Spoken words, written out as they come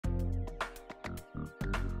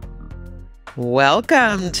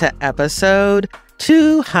Welcome to episode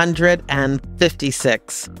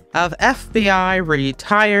 256 of FBI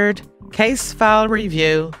Retired Case File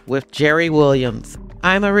Review with Jerry Williams.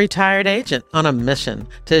 I'm a retired agent on a mission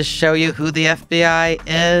to show you who the FBI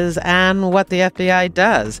is and what the FBI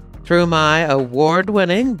does through my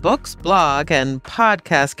award-winning books, blog, and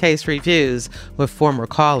podcast case reviews with former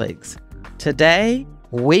colleagues. Today,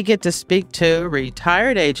 we get to speak to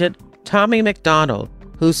retired agent Tommy MacDonald,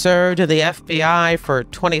 who served in the FBI for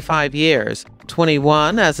 25 years,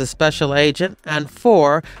 21 as a special agent and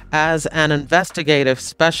 4 as an investigative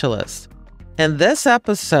specialist. In this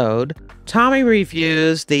episode, Tommy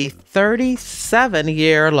reviews the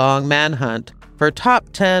 37-year-long manhunt for top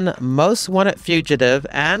 10 most wanted fugitive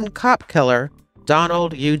and cop killer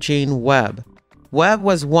Donald Eugene Webb. Webb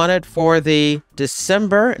was wanted for the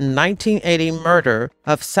December 1980 murder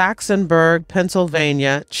of Saxonburg,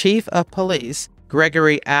 Pennsylvania Chief of Police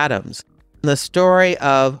Gregory Adams. The story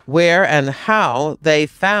of where and how they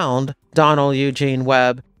found Donald Eugene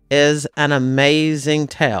Webb is an amazing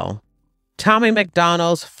tale. Tommy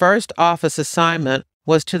MacDonald's first office assignment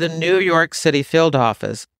was to the New York City field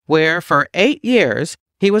office, where for 8 years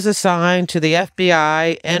he was assigned to the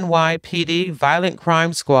FBI NYPD Violent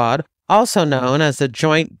Crime Squad, also known as the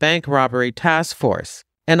Joint Bank Robbery Task Force.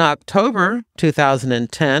 In October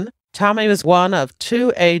 2010, Tommy was one of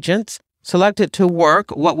 2 agents selected to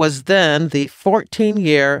work what was then the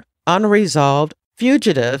 14-year unresolved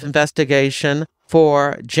fugitive investigation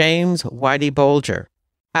for James Whitey Bulger.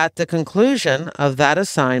 At the conclusion of that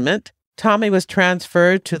assignment, Tommy was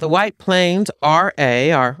transferred to the White Plains RA,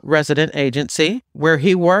 our resident agency, where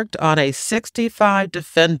he worked on a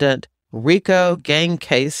 65-defendant RICO gang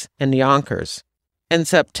case in Yonkers. In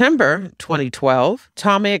September 2012,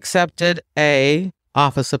 Tommy accepted a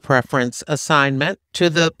Office of Preference assignment to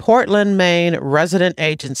the Portland, Maine resident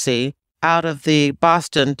agency out of the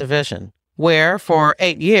Boston Division, where for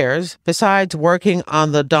 8 years, besides working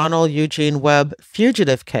on the Donald Eugene Webb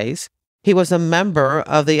fugitive case, he was a member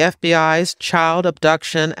of the FBI's Child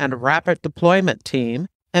Abduction and Rapid Deployment Team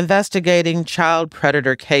investigating child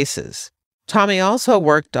predator cases. Tommy also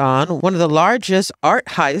worked on one of the largest art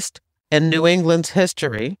heists in New England's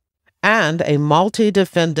history and a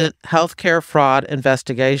multi-defendant healthcare fraud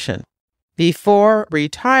investigation. Before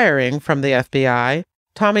retiring from the FBI,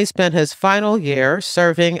 Tommy spent his final year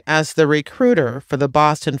serving as the recruiter for the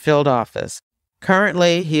Boston field office.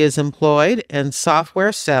 Currently, he is employed in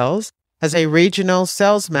software sales as a regional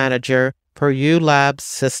sales manager for ULab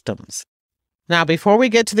Systems. Now, before we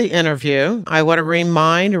get to the interview, I want to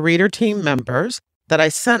remind reader team members that I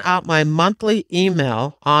sent out my monthly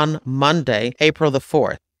email on Monday, April the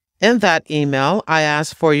 4th. In that email, I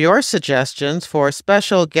asked for your suggestions for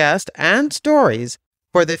special guests and stories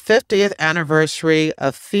for the 50th anniversary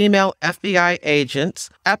of Female FBI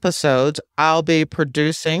Agents episodes I'll be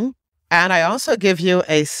producing, and I also give you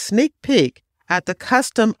a sneak peek at the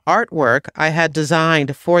custom artwork I had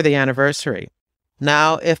designed for the anniversary.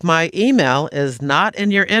 Now, if my email is not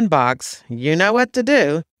in your inbox, you know what to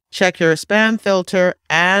do. Check your spam filter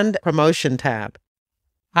and promotion tab.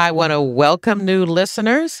 I want to welcome new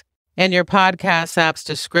listeners. In your podcast app's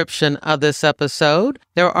description of this episode,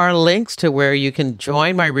 there are links to where you can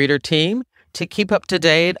join my reader team to keep up to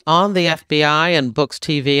date on the FBI and books,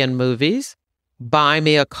 TV, and movies, buy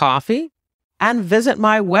me a coffee, and visit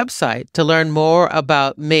my website to learn more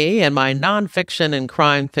about me and my nonfiction and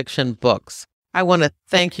crime fiction books. I want to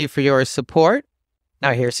thank you for your support.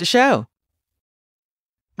 Now here's the show.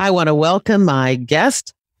 I want to welcome my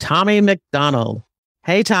guest, Tommy MacDonald.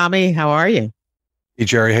 Hey, Tommy, how are you? Hey,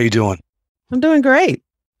 Jerry, how you doing? I'm doing great.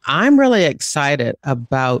 I'm really excited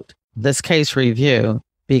about this case review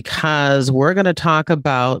because we're going to talk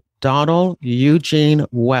about Donald Eugene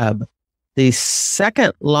Webb, the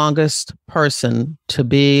second longest person to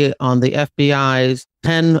be on the FBI's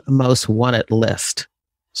 10 Most Wanted list.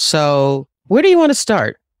 So where do you want to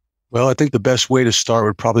start? Well, I think the best way to start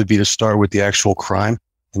would probably be to start with the actual crime.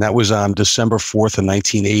 And that was on December 4th of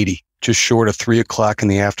 1980. Just short of 3 o'clock in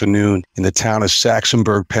the afternoon in the town of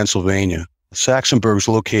Saxonburg, Pennsylvania. Saxonburg is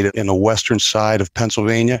located in the western side of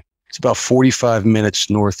Pennsylvania. It's about 45 minutes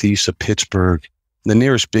northeast of Pittsburgh. The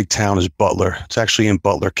nearest big town is Butler. It's actually in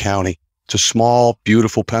Butler County. It's a small,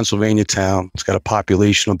 beautiful Pennsylvania town. It's got a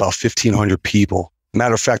population of about 1,500 people.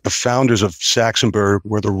 Matter of fact, the founders of Saxonburg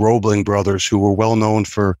were the Roebling brothers, who were well known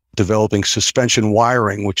for developing suspension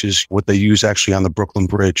wiring, which is what they use actually on the Brooklyn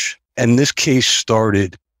Bridge. And this case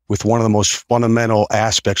started with one of the most fundamental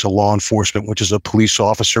aspects of law enforcement, which is a police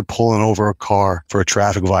officer pulling over a car for a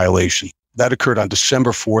traffic violation. That occurred on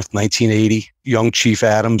December 4th, 1980. Young Chief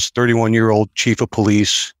Adams, 31-year-old chief of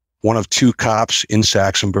police, one of two cops in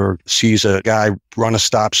Saxonburg sees a guy run a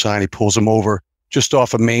stop sign. He pulls him over just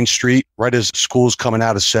off of Main Street, right as school's coming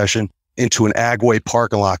out of session, into an Agway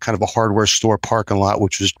parking lot, kind of a hardware store parking lot,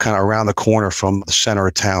 which was kind of around the corner from the center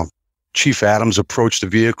of town. Chief Adams approached the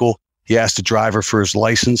vehicle. He asked the driver for his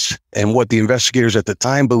license. And what the investigators at the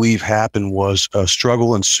time believe happened was a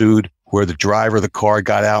struggle ensued where the driver of the car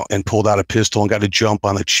got out and pulled out a pistol and got a jump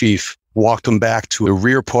on the chief, walked him back to the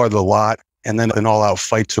rear part of the lot. And then an all-out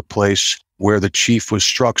fight took place where the chief was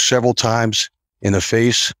struck several times in the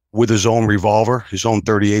face with his own revolver, his own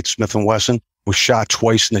 .38 Smith & Wesson, was shot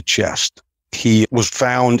twice in the chest. He was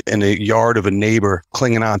found in a yard of a neighbor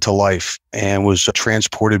clinging on to life and was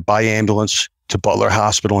transported by ambulance to Butler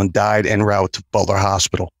Hospital and died en route to Butler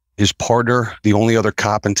Hospital. His partner, the only other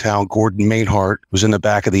cop in town, Gordon Mainhart, was in the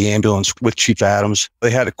back of the ambulance with Chief Adams.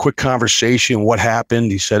 They had a quick conversation. What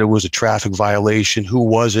happened? He said it was a traffic violation. Who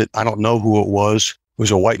was it? I don't know who it was. It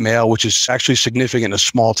was a white male, which is actually significant in a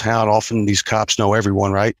small town. Often these cops know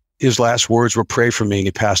everyone, right? His last words were, "Pray for me," and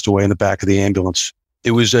he passed away in the back of the ambulance.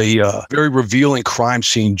 It was a very revealing crime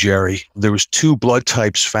scene, Jerry. There was two blood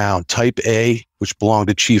types found, type A, which belonged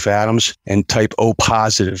to Chief Adams, and type O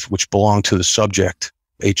positive, which belonged to the subject.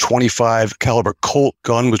 A .25 caliber Colt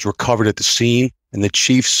gun was recovered at the scene, and the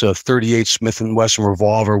chief's .38 Smith & Wesson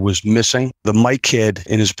revolver was missing. The mic kit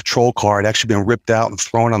in his patrol car had actually been ripped out and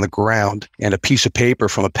thrown on the ground, and a piece of paper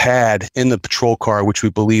from a pad in the patrol car, which we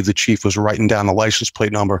believe the chief was writing down the license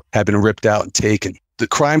plate number, had been ripped out and taken. The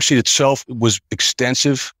crime scene itself was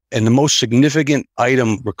extensive, and the most significant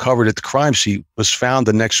item recovered at the crime scene was found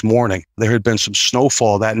the next morning. There had been some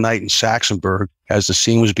snowfall that night in Saxonburg. As the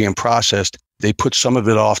scene was being processed, they put some of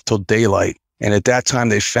it off till daylight. And at that time,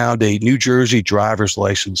 they found a New Jersey driver's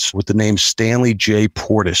license with the name Stanley J.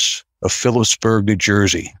 Portis of Phillipsburg, New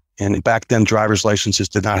Jersey. And back then, driver's licenses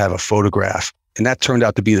did not have a photograph. And that turned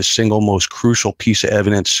out to be the single most crucial piece of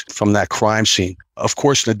evidence from that crime scene. Of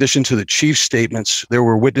course, in addition to the chief's statements, there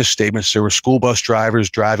were witness statements. There were school bus drivers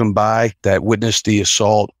driving by that witnessed the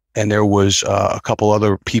assault. And there was a couple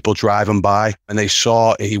other people driving by, and they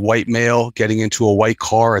saw a white male getting into a white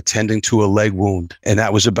car attending to a leg wound. And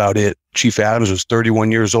that was about it. Chief Adams was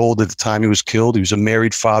 31 years old at the time he was killed. He was a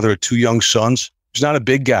married father of two young sons. He was not a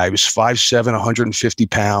big guy. He was 5'7", 150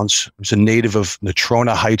 pounds. He was a native of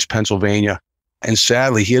Natrona Heights, Pennsylvania. And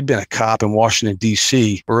sadly, he had been a cop in Washington,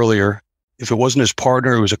 D.C. earlier. If it wasn't his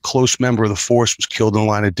partner, who was a close member of the force, was killed in the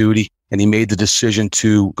line of duty. And he made the decision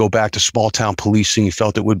to go back to small town policing. He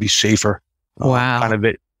felt it would be safer. Wow.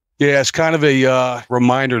 It's kind of a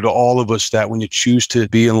reminder to all of us that when you choose to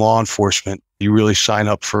be in law enforcement, you really sign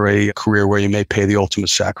up for a career where you may pay the ultimate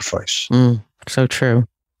sacrifice. So true.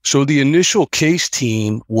 So the initial case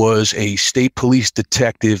team was a state police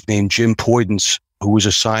detective named Jim Poydens, who was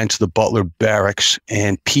assigned to the Butler Barracks,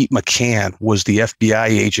 and Pete McCann was the FBI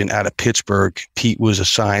agent out of Pittsburgh. Pete was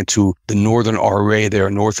assigned to the Northern RA there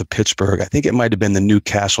north of Pittsburgh. I think it might have been the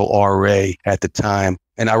Newcastle RA at the time.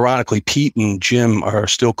 And ironically, Pete and Jim are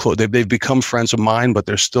still close. They've become friends of mine, but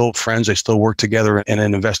they're still friends. They still work together in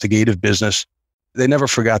an investigative business. They never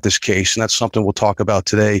forgot this case, and that's something we'll talk about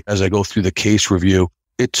today as I go through the case review.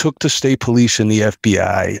 It took the state police and the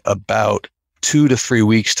FBI about 2 to 3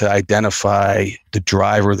 weeks to identify the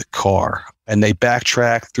driver of the car. And they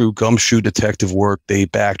backtracked through gumshoe detective work. They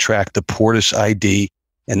backtracked the Portis ID,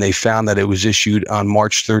 and they found that it was issued on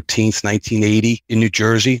March 13th, 1980 in New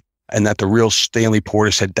Jersey, and that the real Stanley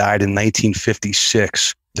Portis had died in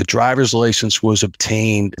 1956. The driver's license was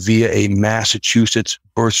obtained via a Massachusetts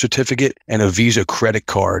birth certificate and a Visa credit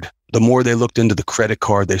card. The more they looked into the credit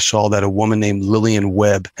card, they saw that a woman named Lillian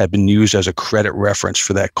Webb had been used as a credit reference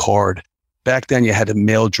for that card. Back then, you had to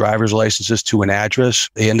mail driver's licenses to an address.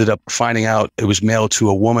 They ended up finding out it was mailed to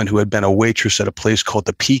a woman who had been a waitress at a place called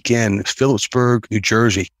the Peak Inn, Phillipsburg, New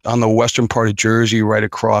Jersey, on the western part of Jersey, right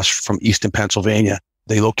across from Easton, Pennsylvania.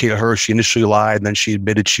 They located her. She initially lied, and then she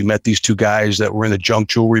admitted she met these two guys that were in the junk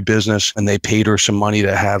jewelry business, and they paid her some money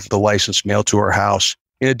to have the license mailed to her house.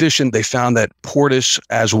 In addition, they found that Portis,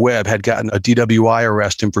 as Webb, had gotten a DWI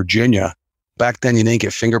arrest in Virginia. Back then, you didn't get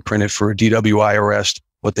fingerprinted for a DWI arrest,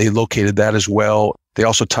 but they located that as well. They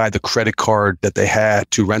also tied the credit card that they had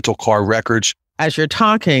to rental car records. As you're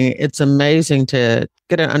talking, it's amazing to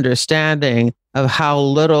get an understanding of how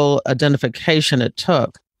little identification it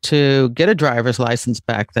took to get a driver's license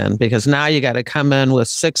back then, because now you got to come in with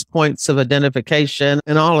 6 points of identification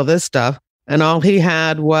and all of this stuff. And all he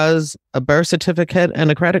had was a birth certificate and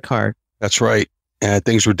a credit card. That's right. And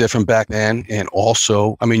things were different back then. And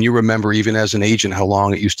also, I mean, you remember even as an agent, how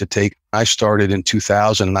long it used to take. I started in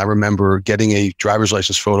 2000, and I remember getting a driver's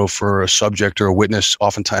license photo for a subject or a witness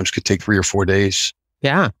oftentimes could take 3 or 4 days.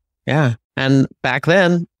 Yeah. Yeah. And back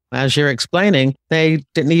then, as you're explaining, they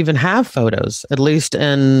didn't even have photos, at least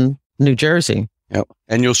in New Jersey. Yep.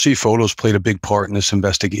 And you'll see photos played a big part in this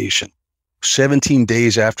investigation. 17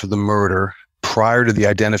 days after the murder, prior to the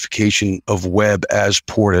identification of Webb as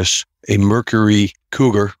Portis, a Mercury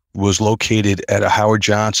Cougar was located at a Howard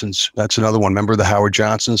Johnson's. That's another one. Remember the Howard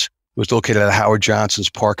Johnson's? It was located at a Howard Johnson's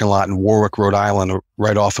parking lot in Warwick, Rhode Island,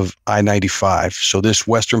 right off of I-95. So this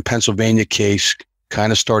Western Pennsylvania case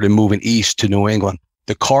kind of started moving east to New England.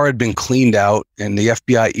 The car had been cleaned out, and the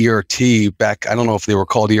FBI ERT back, I don't know if they were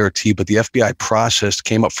called ERT, but the FBI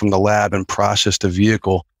came up from the lab and processed the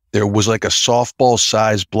vehicle. There was like a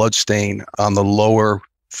softball-sized blood stain on the lower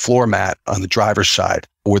floor mat on the driver's side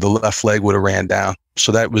where the left leg would have ran down.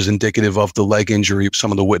 So that was indicative of the leg injury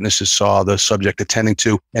some of the witnesses saw the subject attending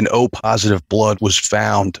to. And O-positive blood was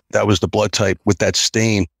found. That was the blood type with that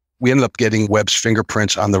stain. We ended up getting Webb's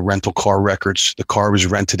fingerprints on the rental car records. The car was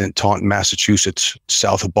rented in Taunton, Massachusetts,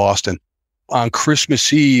 south of Boston. On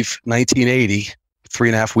Christmas Eve, 1980,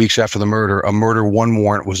 3.5 weeks after the murder, a murder one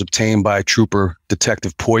warrant was obtained by Trooper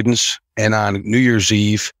Detective Poydens. And on New Year's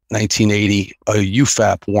Eve, 1980, a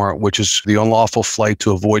UFAP warrant, which is the unlawful flight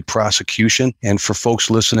to avoid prosecution. And for folks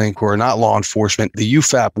listening who are not law enforcement, the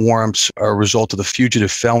UFAP warrants are a result of the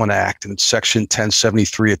Fugitive Felon Act, and it's Section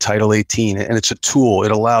 1073 of Title 18. And it's a tool.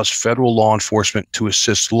 It allows federal law enforcement to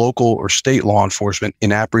assist local or state law enforcement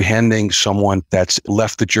in apprehending someone that's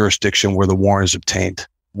left the jurisdiction where the warrant is obtained.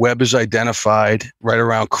 Webb is identified right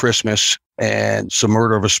around Christmas, and it's the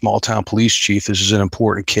murder of a small-town police chief. This is an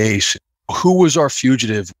important case. Who was our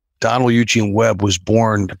fugitive? Donald Eugene Webb was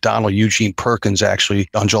born Donald Eugene Perkins, actually,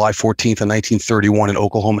 on July 14th of 1931 in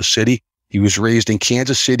Oklahoma City. He was raised in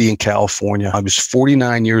Kansas City in California. He was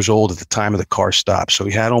 49 years old at the time of the car stop. So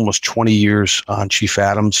he had almost 20 years on Chief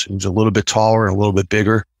Adams. He was a little bit taller and a little bit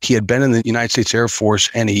bigger. He had been in the United States Air Force,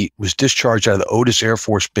 and he was discharged out of the Otis Air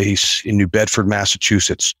Force Base in New Bedford,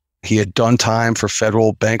 Massachusetts. He had done time for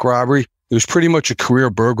federal bank robbery. He was pretty much a career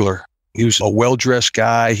burglar. He was a well-dressed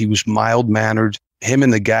guy. He was mild-mannered. Him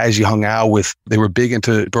and the guys he hung out with, they were big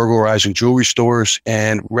into burglarizing jewelry stores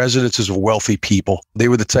and residences of wealthy people. They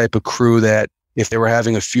were the type of crew that if they were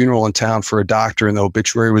having a funeral in town for a doctor and the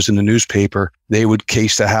obituary was in the newspaper, they would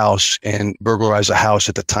case the house and burglarize the house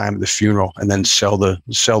at the time of the funeral and then sell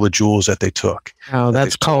the jewels that they took. Oh,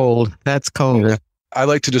 that's cold. That's cold. Yeah. I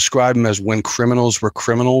like to describe them as when criminals were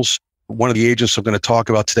criminals. One of the agents I'm going to talk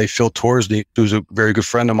about today, Phil Torsney, who's a very good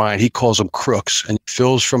friend of mine, he calls them crooks. And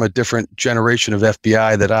Phil's from a different generation of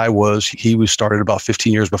FBI that I was. He was started about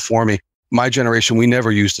 15 years before me. My generation, we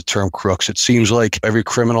never used the term crooks. It seems like every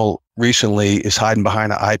criminal recently is hiding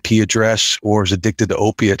behind an IP address or is addicted to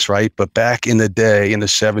opiates, right? But back in the day, in the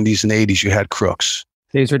 70s and 80s, you had crooks.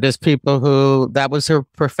 These were just people who, that was their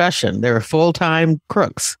profession. They were full-time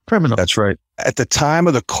crooks, criminals. That's right. At the time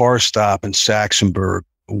of the car stop in Saxonburg,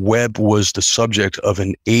 Webb was the subject of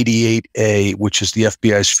an 88A, which is the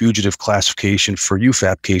FBI's fugitive classification for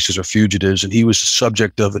UFAP cases or fugitives. And he was the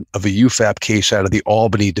subject of a UFAP case out of the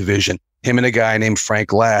Albany division. Him and a guy named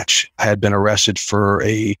Frank Latch had been arrested for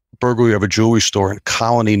a burglary of a jewelry store in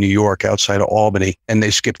Colony, New York, outside of Albany, and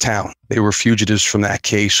they skipped town. They were fugitives from that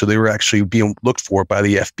case. So they were actually being looked for by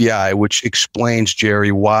the FBI, which explains,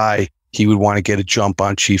 Jerry, why he would want to get a jump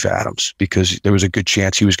on Chief Adams, because there was a good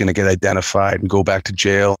chance he was going to get identified and go back to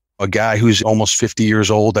jail. A guy who's almost 50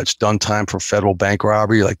 years old that's done time for federal bank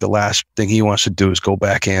robbery, like the last thing he wants to do is go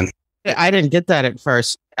back in. I didn't get that at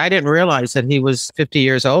first. I didn't realize that he was 50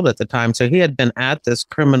 years old at the time. So he had been at this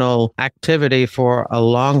criminal activity for a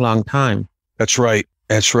long, long time. That's right.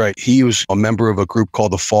 That's right. He was a member of a group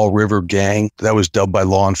called the Fall River Gang that was dubbed by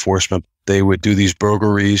law enforcement. They would do these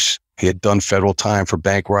burglaries. He had done federal time for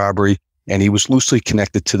bank robbery, and he was loosely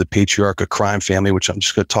connected to the Patriarcha crime family, which I'm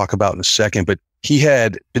just going to talk about in a second. But he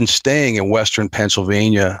had been staying in Western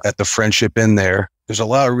Pennsylvania at the Friendship Inn there. There's a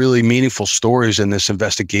lot of really meaningful stories in this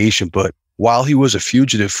investigation, but while he was a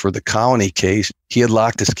fugitive for the Colony case, he had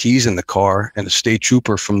locked his keys in the car, and a state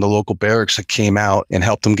trooper from the local barracks that came out and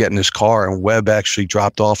helped him get in his car. And Webb actually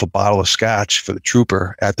dropped off a bottle of scotch for the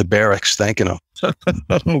trooper at the barracks, thanking him.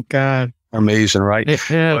 Oh, God. Amazing, right?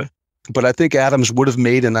 Yeah. But I think Adams would have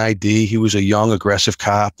made an ID. He was a young, aggressive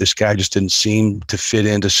cop. This guy just didn't seem to fit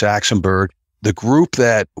into Saxonburg. The group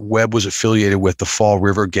that Webb was affiliated with, the Fall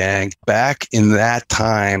River Gang, back in that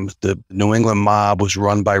time, the New England mob was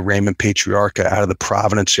run by Raymond Patriarcha out of the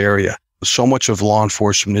Providence area. So much of law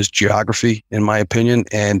enforcement is geography, in my opinion.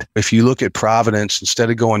 And if you look at Providence,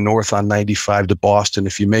 instead of going north on 95 to Boston,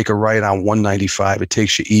 if you make a right on 195, it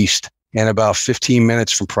takes you east. And about 15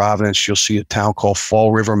 minutes from Providence, you'll see a town called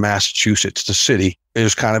Fall River, Massachusetts, the city.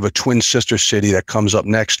 There's kind of a twin sister city that comes up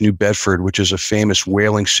next, New Bedford, which is a famous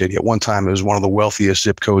whaling city. At one time, it was one of the wealthiest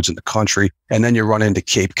zip codes in the country. And then you run into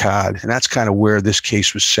Cape Cod. And that's kind of where this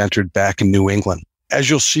case was centered back in New England. As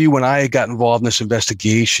you'll see, when I got involved in this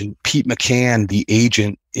investigation, Pete McCann, the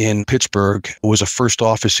agent in Pittsburgh, was a first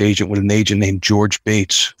office agent with an agent named George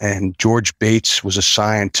Bates. And George Bates was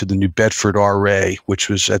assigned to the New Bedford RA, which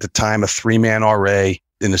was at the time a 3-man RA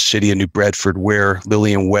in the city of New Bedford, where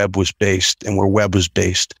Lillian Webb was based and where Webb was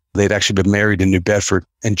based. They'd actually been married in New Bedford.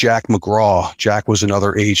 And Jack McGraw, Jack was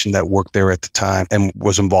another agent that worked there at the time and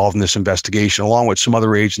was involved in this investigation, along with some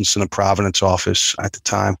other agents in the Providence office at the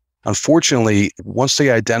time. Unfortunately, once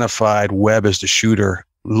they identified Webb as the shooter,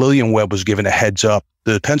 Lillian Webb was given a heads up.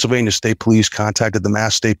 The Pennsylvania State Police contacted the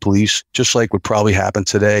Mass State Police, just like would probably happen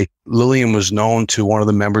today. Lillian was known to one of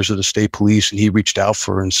the members of the state police, and he reached out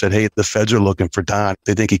for her and said, hey, the feds are looking for Don.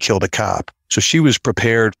 They think he killed a cop. So she was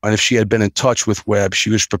prepared, and if she had been in touch with Webb,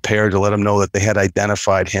 she was prepared to let him know that they had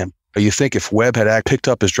identified him. But you think if Webb had picked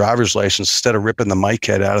up his driver's license instead of ripping the mic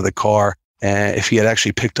head out of the car, and if he had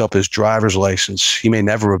actually picked up his driver's license, he may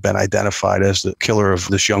never have been identified as the killer of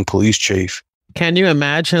this young police chief. Can you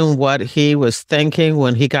imagine what he was thinking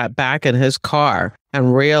when he got back in his car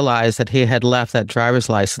and realized that he had left that driver's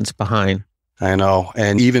license behind? I know.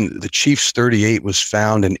 And even the chief's .38 was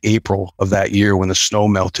found in April of that year when the snow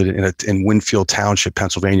melted in Winfield Township,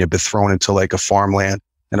 Pennsylvania, been thrown into like a farmland.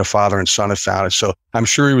 And a father and son had found it. So I'm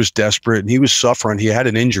sure he was desperate and he was suffering. He had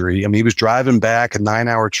an injury. I mean, he was driving back a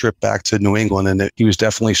 9-hour trip back to New England, and he was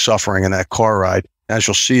definitely suffering in that car ride. As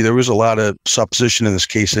you'll see, there was a lot of supposition in this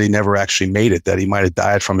case that he never actually made it, that he might have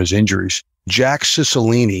died from his injuries. Jack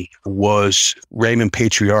Cicilline was Raymond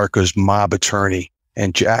Patriarca's mob attorney,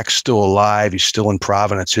 and Jack's still alive. He's still in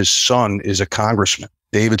Providence. His son is a congressman,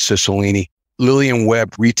 David Cicilline. Lillian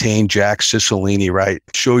Webb retained Jack Cicilline, right?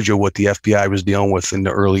 Showed you what the FBI was dealing with in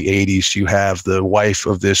the early 80s. You have the wife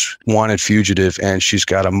of this wanted fugitive, and she's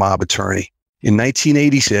got a mob attorney. In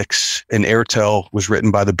 1986, an Airtel was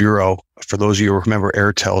written by the Bureau. For those of you who remember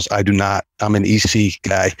Airtels, I do not. I'm an EC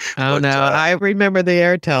guy. Oh, no. I remember the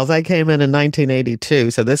Airtels. I came in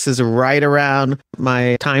 1982, so this is right around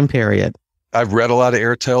my time period. I've read a lot of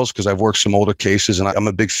Airtels because I've worked some older cases, and I'm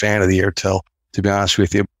a big fan of the Airtel, to be honest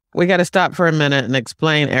with you. We got to stop for a minute and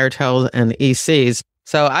explain Airtel and ECs.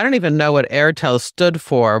 So I don't even know what Airtel stood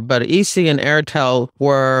for, but EC and Airtel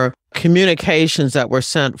were communications that were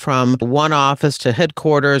sent from one office to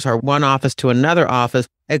headquarters or one office to another office,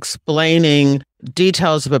 explaining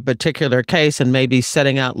details of a particular case and maybe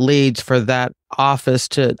setting out leads for that office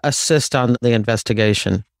to assist on the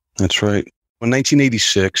investigation. That's right. In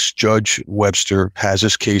 1986, Judge Webster has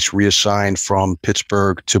this case reassigned from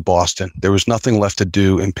Pittsburgh to Boston. There was nothing left to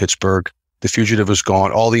do in Pittsburgh. The fugitive was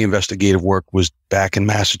gone. All the investigative work was back in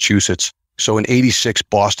Massachusetts. So in 86,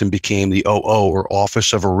 Boston became the OO, or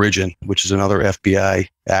Office of Origin, which is another FBI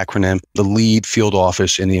acronym, the lead field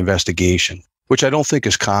office in the investigation, which I don't think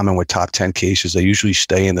is common with top 10 cases. They usually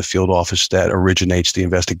stay in the field office that originates the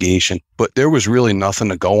investigation. But there was really nothing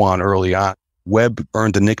to go on early on. Webb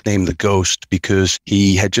earned the nickname The Ghost because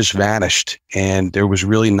he had just vanished, and there was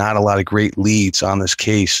really not a lot of great leads on this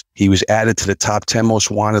case. He was added to the top 10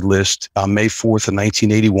 most wanted list on May 4th of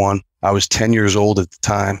 1981. I was 10 years old at the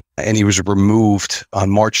time, and he was removed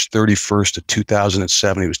on March 31st of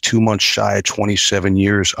 2007. He was 2 months shy of 27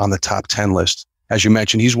 years on the top 10 list. As you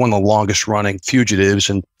mentioned, he's one of the longest running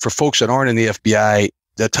fugitives. And for folks that aren't in the FBI,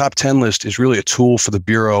 the top 10 list is really a tool for the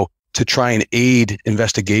Bureau to try and aid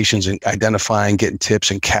investigations in identifying, getting tips,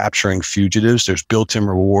 and capturing fugitives. There's built-in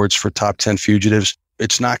rewards for top 10 fugitives.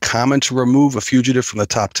 It's not common to remove a fugitive from the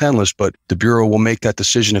top 10 list, but the Bureau will make that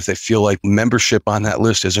decision if they feel like membership on that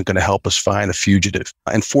list isn't going to help us find a fugitive.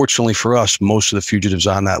 And fortunately for us, most of the fugitives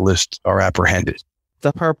on that list are apprehended.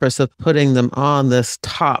 The purpose of putting them on this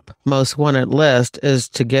top most wanted list is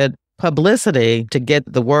to get publicity, to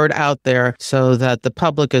get the word out there so that the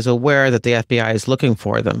public is aware that the FBI is looking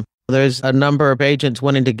for them. There's a number of agents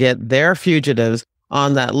wanting to get their fugitives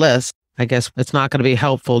on that list. I guess it's not going to be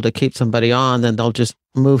helpful to keep somebody on, then they'll just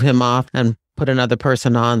move him off and put another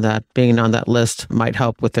person on that. Being on that list might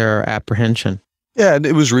help with their apprehension. Yeah,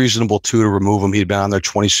 it was reasonable, too, to remove him. He'd been on there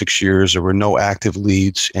 26 years. There were no active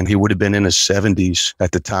leads, and he would have been in his 70s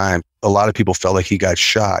at the time. A lot of people felt like he got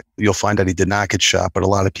shot. You'll find that he did not get shot, but a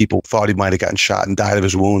lot of people thought he might have gotten shot and died of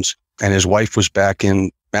his wounds. And his wife was back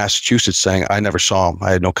in Massachusetts saying, I never saw him.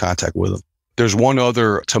 I had no contact with him. There's one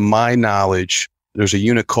other, to my knowledge, There's a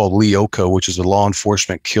unit called LEOCA, which is a law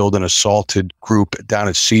enforcement killed and assaulted group down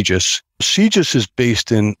at CJIS. CJIS is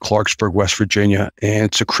based in Clarksburg, West Virginia, and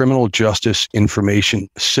it's a criminal justice information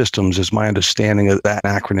systems, is my understanding of that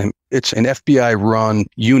acronym. It's an FBI-run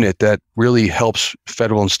unit that really helps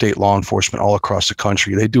federal and state law enforcement all across the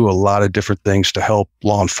country. They do a lot of different things to help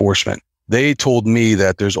law enforcement. They told me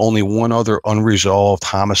that there's only one other unresolved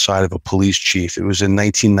homicide of a police chief. It was in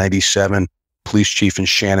 1997. Police chief in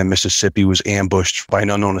Shannon, Mississippi was ambushed by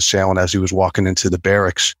an unknown assailant as he was walking into the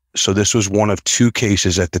barracks. So this was one of two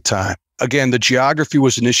cases at the time. Again, the geography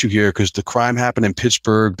was an issue here because the crime happened in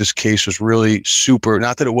Pittsburgh. This case was really super,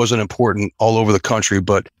 not that it wasn't important all over the country,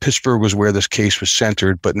 but Pittsburgh was where this case was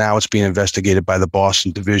centered, but now it's being investigated by the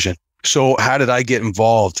Boston division. So how did I get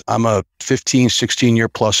involved? I'm a 15, 16-year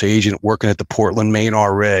plus agent working at the Portland, Maine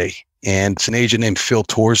RA. And it's an agent named Phil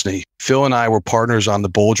Torsney. Phil and I were partners on the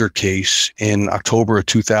Bolger case in October of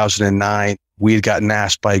 2009. We had gotten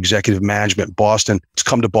asked by executive management in Boston to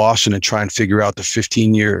come to Boston and try and figure out the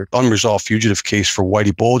 15-year unresolved fugitive case for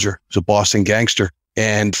Whitey Bulger, who's a Boston gangster.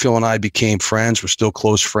 And Phil and I became friends. We're still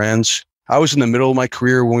close friends. I was in the middle of my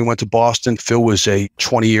career when we went to Boston. Phil was a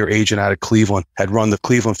 20-year agent out of Cleveland, had run the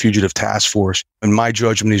Cleveland Fugitive Task Force. In my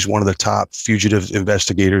judgment, he's one of the top fugitive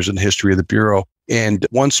investigators in the history of the Bureau. And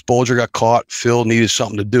once Bulger got caught, Phil needed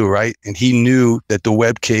something to do, right? And he knew that the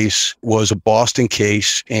Webb case was a Boston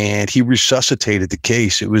case, and he resuscitated the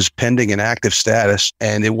case. It was pending in active status,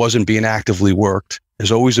 and it wasn't being actively worked.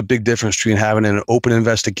 There's always a big difference between having an open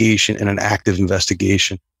investigation and an active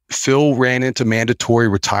investigation. Phil ran into mandatory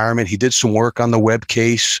retirement. He did some work on the Webb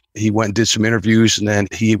case. He went and did some interviews, and then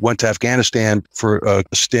he went to Afghanistan for a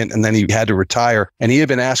stint, and then he had to retire. And he had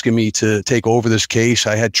been asking me to take over this case.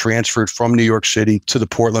 I had transferred from New York City to the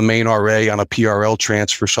Portland, Maine RA on a PRL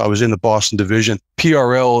transfer, so I was in the Boston division.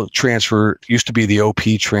 PRL transfer used to be the OP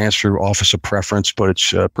transfer, Office of Preference, but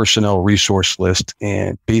it's a personnel resource list.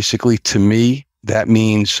 And basically, to me, that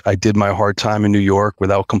means I did my hard time in New York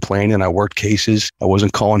without complaining. I worked cases. I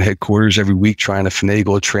wasn't calling headquarters every week trying to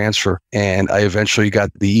finagle a transfer. And I eventually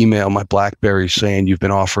got the email on my BlackBerry saying you've been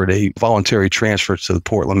offered a voluntary transfer to the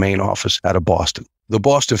Portland, Maine office out of Boston. The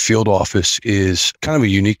Boston field office is kind of a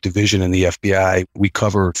unique division in the FBI. We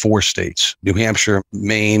cover 4 states, New Hampshire,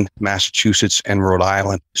 Maine, Massachusetts, and Rhode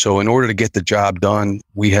Island. So in order to get the job done,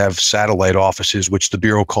 we have satellite offices, which the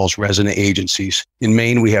Bureau calls resident agencies. In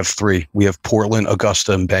Maine, we have 3. We have Portland,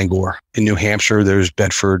 Augusta, and Bangor. In New Hampshire, there's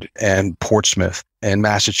Bedford and Portsmouth. In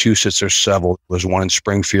Massachusetts, there's several. There's one in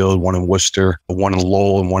Springfield, one in Worcester, one in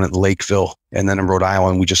Lowell, and one in Lakeville. And then in Rhode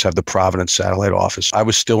Island, we just have the Providence satellite office. I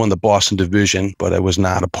was still in the Boston division, but I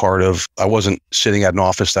wasn't sitting at an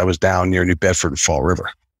office that was down near New Bedford and Fall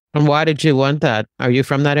River. And why did you want that? Are you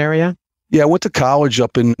from that area? Yeah, I went to college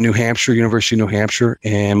up in New Hampshire, University of New Hampshire,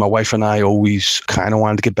 and my wife and I always kind of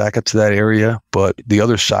wanted to get back up to that area. But the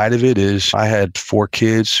other side of it is I had 4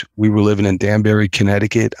 kids. We were living in Danbury,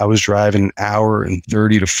 Connecticut. I was driving an hour and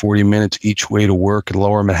 30 to 40 minutes each way to work in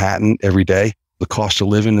Lower Manhattan every day. The cost of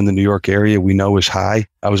living in the New York area we know is high.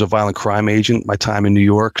 I was a violent crime agent. My time in New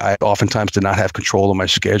York, I oftentimes did not have control of my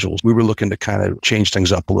schedules. We were looking to kind of change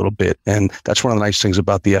things up a little bit. And that's one of the nice things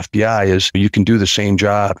about the FBI is you can do the same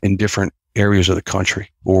job in different areas of the country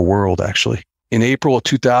or world, actually. In April of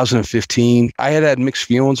 2015, I had mixed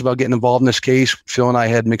feelings about getting involved in this case. Phil and I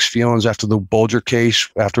had mixed feelings after the Bulger case,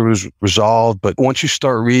 after it was resolved. But once you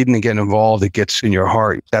start reading and getting involved, it gets in your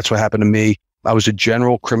heart. That's what happened to me. I was a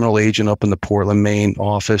general criminal agent up in the Portland, Maine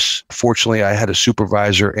office. Fortunately, I had a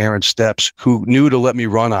supervisor, Aaron Steps, who knew to let me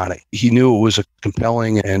run on it. He knew it was a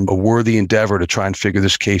compelling and a worthy endeavor to try and figure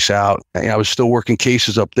this case out. And I was still working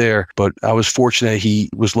cases up there, but I was fortunate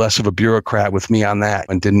he was less of a bureaucrat with me on that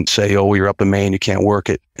and didn't say, oh, you're up in Maine, you can't work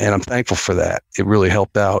it. And I'm thankful for that. It really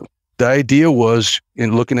helped out. The idea was,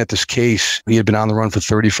 in looking at this case, he had been on the run for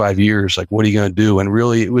 35 years. Like, what are you going to do? And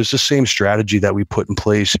really, it was the same strategy that we put in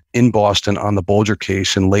place in Boston on the Bulger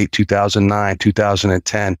case in late 2009,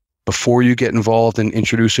 2010. Before you get involved in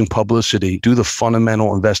introducing publicity, do the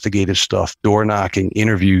fundamental investigative stuff, door knocking,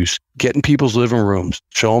 interviews, get in people's living rooms,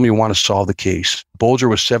 show them you want to solve the case. Bulger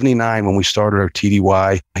was 79 when we started our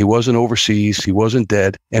TDY. He wasn't overseas. He wasn't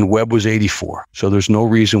dead. And Webb was 84. So there's no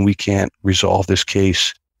reason we can't resolve this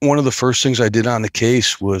case. One of the first things I did on the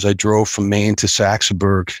case was I drove from Maine to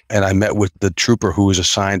Saxonburg, and I met with the trooper who was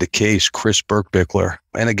assigned the case, Chris Burkbickler.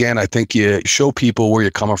 And again, I think you show people where you're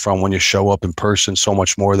coming from when you show up in person so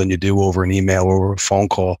much more than you do over an email or over a phone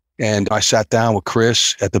call. And I sat down with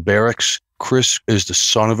Chris at the barracks. Chris is the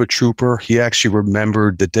son of a trooper. He actually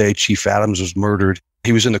remembered the day Chief Adams was murdered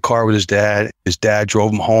He was in the car with his dad. His dad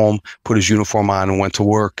drove him home, put his uniform on, and went to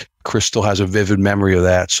work. Chris still has a vivid memory of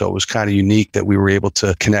that. So it was kind of unique that we were able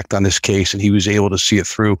to connect on this case, and he was able to see it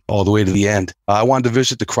through all the way to the end. I wanted to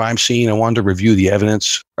visit the crime scene. I wanted to review the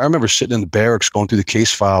evidence. I remember sitting in the barracks going through the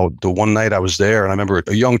case file the one night I was there, and I remember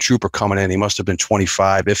a young trooper coming in. He must have been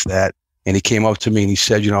 25, if that. And he came up to me and he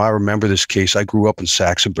said, I remember this case. I grew up in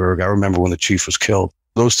Saxonburg. I remember when the chief was killed.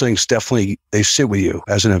 Those things definitely, they sit with you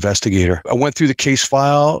as an investigator. I went through the case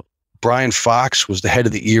file. Brian Fox was the head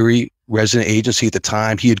of the Erie resident agency at the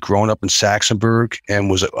time. He had grown up in Saxonburg and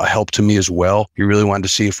was a help to me as well. He really wanted to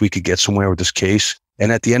see if we could get somewhere with this case.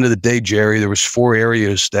 And at the end of the day, Jerry, there was 4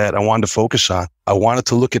 areas that I wanted to focus on. I wanted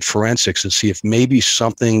to look at forensics and see if maybe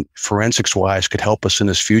something forensics-wise could help us in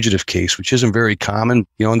this fugitive case, which isn't very common.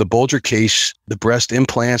 In the Bulger case, the breast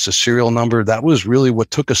implants, the serial number, that was really what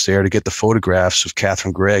took us there to get the photographs of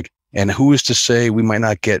Catherine Gregg. And who is to say we might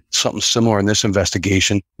not get something similar in this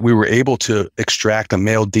investigation? We were able to extract a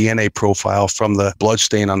male DNA profile from the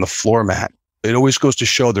bloodstain on the floor mat. It always goes to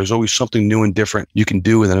show there's always something new and different you can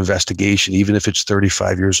do with an investigation, even if it's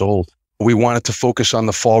 35 years old. We wanted to focus on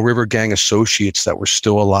the Fall River Gang associates that were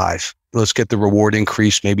still alive. Let's get the reward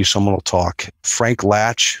increase. Maybe someone will talk. Frank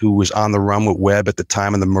Latch, who was on the run with Webb at the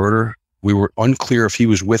time of the murder. We were unclear if he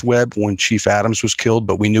was with Webb when Chief Adams was killed,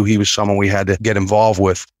 but we knew he was someone we had to get involved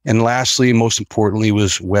with. And lastly, most importantly,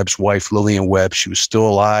 was Webb's wife, Lillian Webb. She was still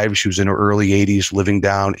alive. She was in her early 80s, living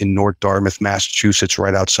down in North Dartmouth, Massachusetts,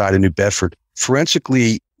 right outside of New Bedford.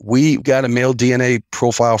 Forensically, we got a male DNA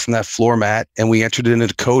profile from that floor mat, and we entered it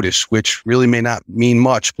into CODIS, which really may not mean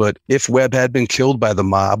much, but if Webb had been killed by the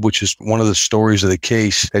mob, which is one of the stories of the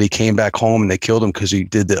case, that he came back home and they killed him because he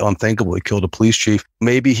did the unthinkable, he killed a police chief,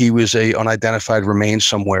 maybe he was a unidentified remain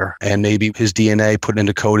somewhere, and maybe his DNA put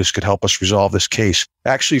into CODIS could help us resolve this case.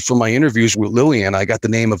 Actually, from my interviews with Lillian, I got the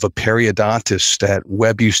name of a periodontist that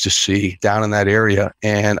Webb used to see down in that area.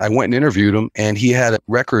 And I went and interviewed him, and he had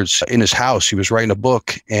records in his house. He was writing a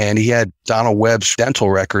book, and he had Donald Webb's dental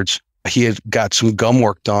records. He had got some gum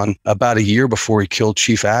work done about a year before he killed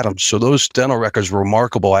Chief Adams. So those dental records were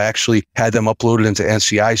remarkable. I actually had them uploaded into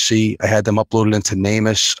NCIC. I had them uploaded into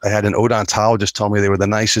NamUs. I had an odontologist tell me they were the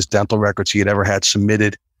nicest dental records he had ever had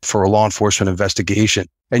submitted for a law enforcement investigation.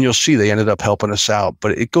 And you'll see they ended up helping us out.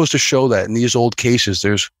 But it goes to show that in these old cases,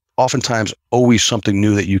 there's oftentimes always something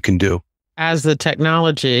new that you can do. As the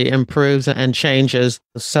technology improves and changes,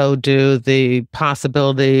 so do the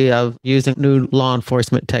possibility of using new law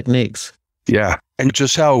enforcement techniques. Yeah. And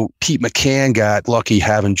just how Pete McCann got lucky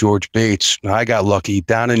having George Bates, I got lucky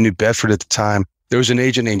down in New Bedford at the time. There was an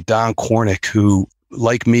agent named Don Cornick who,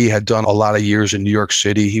 like me, had done a lot of years in New York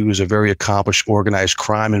City. He was a very accomplished organized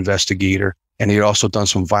crime investigator. And he had also done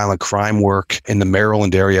some violent crime work in the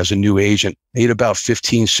Maryland area as a new agent. He had about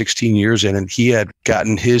 15, 16 years in, and he had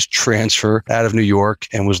gotten his transfer out of New York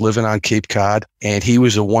and was living on Cape Cod. And he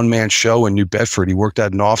was a one-man show in New Bedford. He worked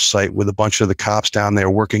at an offsite with a bunch of the cops down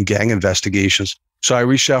there working gang investigations. So I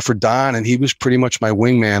reached out for Don, and he was pretty much my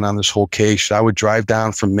wingman on this whole case. I would drive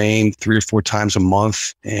down from Maine 3 or 4 times a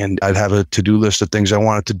month, and I'd have a to-do list of things I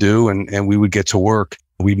wanted to do, and we would get to work.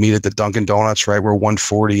 We'd meet at the Dunkin' Donuts right where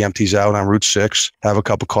 140 empties out on Route 6, have a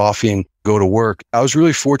cup of coffee and go to work. I was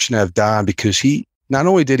really fortunate to have Don because he, not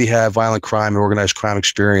only did he have violent crime and organized crime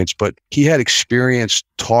experience, but he had experience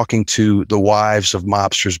talking to the wives of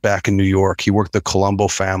mobsters back in New York. He worked the Colombo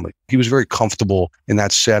family. He was very comfortable in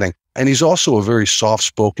that setting. And he's also a very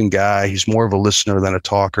soft-spoken guy. He's more of a listener than a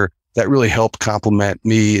talker. That really helped complement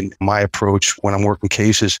me and my approach when I'm working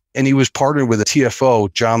cases. And he was partnered with a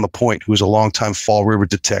TFO, John LaPointe, who was a longtime Fall River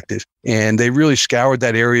detective. And they really scoured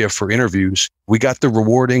that area for interviews. We got the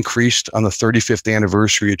reward increased on the 35th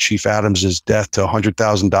anniversary of Chief Adams's death to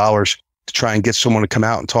 $100,000 to try and get someone to come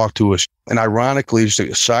out and talk to us. And ironically, just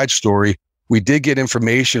a side story, we did get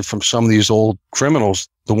information from some of these old criminals,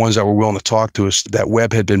 the ones that were willing to talk to us, that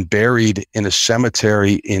Webb had been buried in a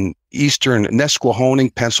cemetery in eastern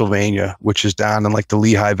Nesquehoning, Pennsylvania, which is down in like the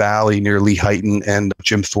Lehigh Valley near Lehighton and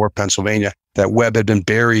Jim Thorpe, Pennsylvania, that Webb had been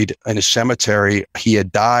buried in a cemetery. He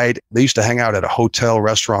had died. They used to hang out at a hotel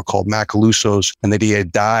restaurant called Macaluso's, and that he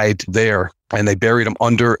had died there. And they buried him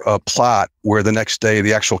under a plot where the next day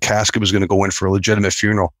the actual casket was going to go in for a legitimate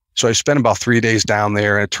funeral. So I spent about 3 days down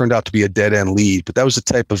there, and it turned out to be a dead-end lead. But that was the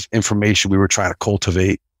type of information we were trying to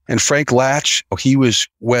cultivate. And Frank Latch, he was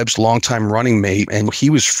Webb's longtime running mate, and he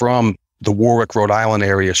was from the Warwick, Rhode Island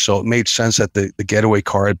area. So it made sense that the getaway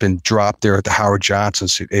car had been dropped there at the Howard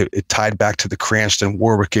Johnson's. It tied back to the Cranston,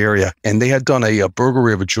 Warwick area. And they had done a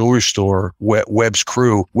burglary of a jewelry store, Webb's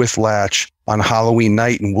crew, with Latch on Halloween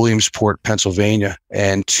night in Williamsport, Pennsylvania.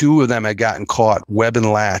 And two of them had gotten caught. Webb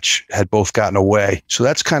and Latch had both gotten away. So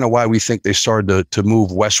that's kind of why we think they started to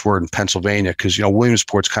move westward in Pennsylvania, because,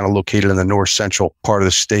 Williamsport's kind of located in the north central part of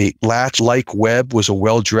the state. Latch, like Webb, was a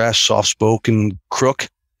well-dressed, soft-spoken crook.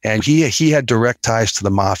 And he had direct ties to the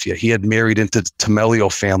mafia. He had married into the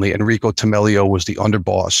Tamelio family. Enrico Tamelio was the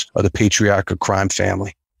underboss of the patriarchal crime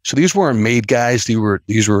family. So these weren't made guys.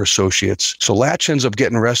 These were associates. So Latch ends up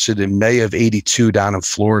getting arrested in May of '82 down in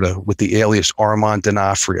Florida with the alias Armand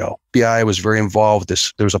D'Onofrio. FBI was very involved.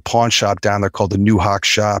 There was a pawn shop down there called the New Hawk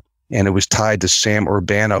Shop, and it was tied to Sam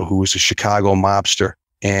Urbano, who was a Chicago mobster.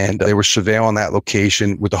 And they were surveilling that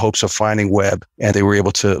location with the hopes of finding Webb, and they were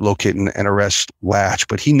able to locate and arrest Latch.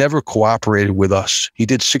 But he never cooperated with us. He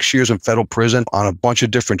did 6 years in federal prison on a bunch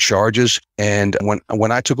of different charges. And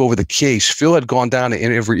when I took over the case, Phil had gone down to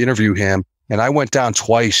interview him, and I went down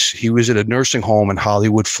twice. He was at a nursing home in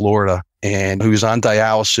Hollywood, Florida, and he was on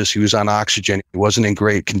dialysis. He was on oxygen. He wasn't in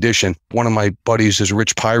great condition. One of my buddies is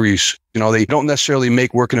Rich Pyries. They don't necessarily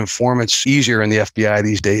make working informants easier in the FBI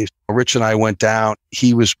these days. Rich and I went down.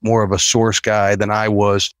 He was more of a source guy than I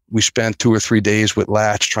was. We spent 2 or 3 days with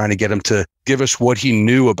Latch trying to get him to give us what he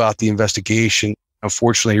knew about the investigation.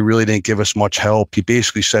 Unfortunately, he really didn't give us much help. He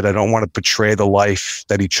basically said, I don't want to betray the life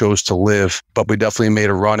that he chose to live, but we definitely made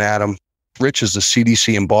a run at him. Rich is the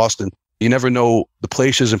CDC in Boston. You never know the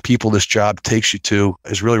places and people this job takes you to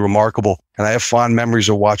is really remarkable. And I have fond memories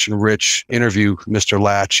of watching Rich interview Mr.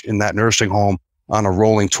 Latch in that nursing home on a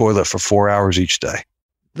rolling toilet for 4 hours each day.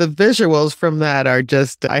 The visuals from that are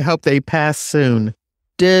just, I hope they pass soon.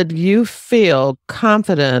 Did you feel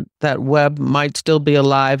confident that Webb might still be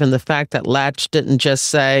alive, and the fact that Latch didn't just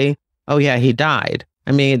say, oh yeah, he died?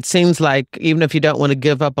 I mean, it seems like even if you don't want to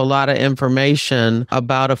give up a lot of information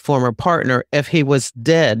about a former partner, if he was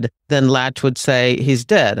dead, then Latch would say, he's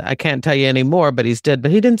dead. I can't tell you any more, but he's dead.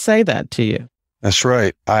 But he didn't say that to you. That's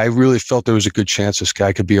right. I really felt there was a good chance this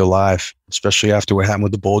guy could be alive, especially after what happened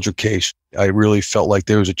with the Bulger case. I really felt like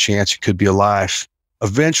there was a chance he could be alive.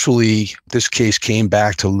 Eventually, this case came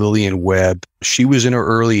back to Lillian Webb. She was in her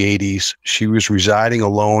early 80s. She was residing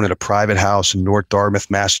alone at a private house in North Dartmouth,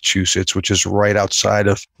 Massachusetts, which is right outside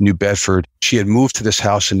of New Bedford. She had moved to this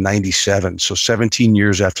house in '97. So 17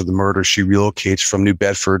 years after the murder, she relocates from New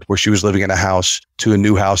Bedford, where she was living in a house, to a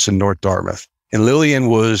new house in North Dartmouth. And Lillian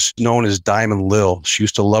was known as Diamond Lil. She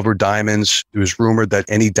used to love her diamonds. It was rumored that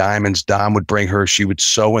any diamonds Dom would bring her, she would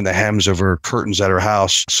sew in the hems of her curtains at her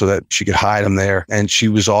house so that she could hide them there. And she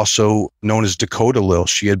was also known as Dakota Lil.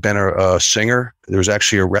 She had been a singer. There was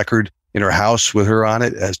actually a record in her house with her on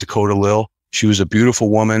it as Dakota Lil. She was a beautiful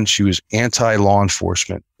woman. She was anti-law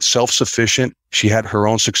enforcement, self-sufficient. She had her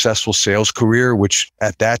own successful sales career, which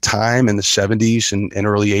at that time in the 70s and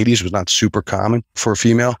early 80s was not super common for a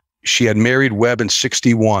female. She had married Webb in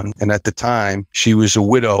 '61, and at the time, she was a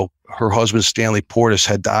widow. Her husband, Stanley Portis,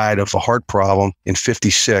 had died of a heart problem in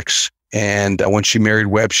 '56, and when she married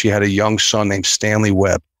Webb, she had a young son named Stanley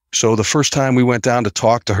Webb. So the first time we went down to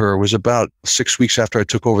talk to her was about 6 weeks after I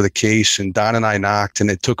took over the case, and Don and I knocked,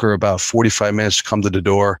 and it took her about 45 minutes to come to the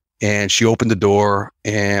door. And she opened the door,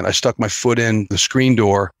 and I stuck my foot in the screen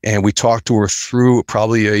door, and we talked to her through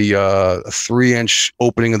probably a 3-inch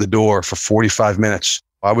opening of the door for 45 minutes.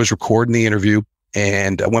 I was recording the interview,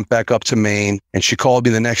 and I went back up to Maine, and she called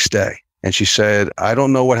me the next day. And she said, I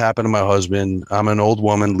don't know what happened to my husband. I'm an old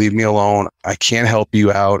woman. Leave me alone. I can't help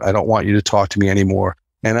you out. I don't want you to talk to me anymore.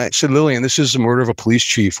 And I said, Lillian, this is the murder of a police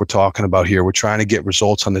chief we're talking about here. We're trying to get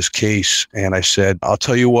results on this case. And I said, I'll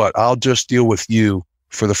tell you what, I'll just deal with you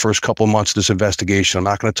for the first couple of months of this investigation. I'm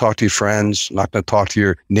not going to talk to your friends. I'm not going to talk to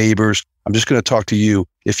your neighbors. I'm just going to talk to you.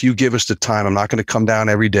 If you give us the time, I'm not going to come down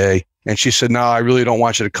every day. And she said, no, I really don't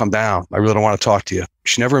want you to come down. I really don't want to talk to you.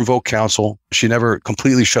 She never invoked counsel. She never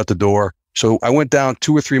completely shut the door. So I went down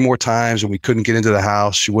 2 or 3 more times, and we couldn't get into the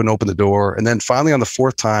house. She wouldn't open the door. And then finally on the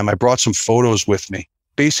 4th time, I brought some photos with me.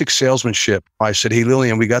 Basic salesmanship. I said, hey,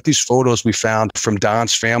 Lillian, we got these photos we found from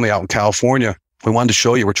Don's family out in California. We wanted to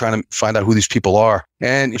show you. We're trying to find out who these people are.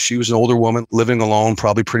 And she was an older woman living alone,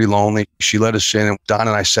 probably pretty lonely. She let us in, and Don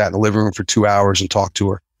and I sat in the living room for 2 hours and talked to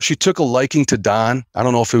her. She took a liking to Don. I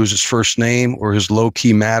don't know if it was his first name or his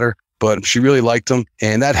low-key matter, but she really liked him,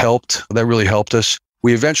 and that helped. That really helped us.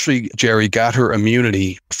 We eventually, Jerry, got her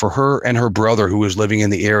immunity for her and her brother who was living in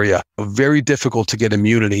the area. Very difficult to get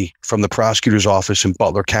immunity from the prosecutor's office in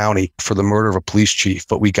Butler County for the murder of a police chief,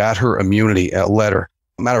 but we got her immunity, a letter.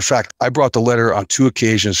 Matter of fact, I brought the letter on 2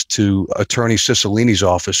 occasions to Attorney Cicilline's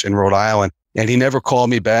office in Rhode Island, and he never called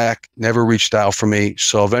me back, never reached out for me.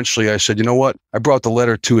 So eventually I said, you know what? I brought the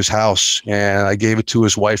letter to his house and I gave it to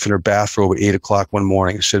his wife in her bathrobe at 8 o'clock one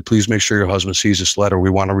morning. I said, please make sure your husband sees this letter. We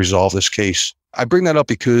want to resolve this case. I bring that up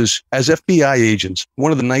because as FBI agents,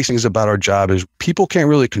 one of the nice things about our job is people can't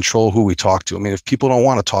really control who we talk to. I mean, if people don't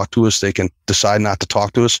want to talk to us, they can decide not to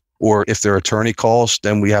talk to us. Or if their attorney calls,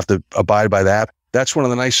 then we have to abide by that. That's one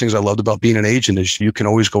of the nice things I loved about being an agent is you can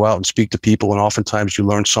always go out and speak to people. And oftentimes you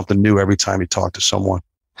learn something new every time you talk to someone.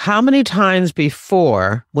 How many times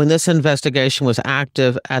before, when this investigation was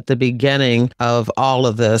active at the beginning of all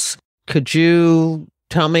of this, could you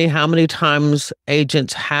tell me how many times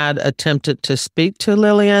agents had attempted to speak to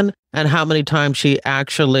Lillian and how many times she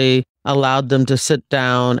actually allowed them to sit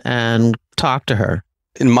down and talk to her?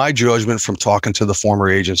 In my judgment, from talking to the former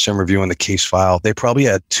agents and reviewing the case file, they probably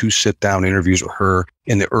had 2 sit-down interviews with her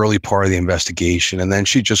in the early part of the investigation, and then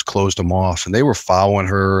she just closed them off. And they were following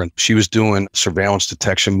her, and she was doing surveillance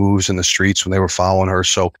detection moves in the streets when they were following her.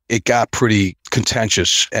 So it got pretty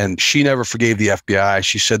contentious, and she never forgave the FBI.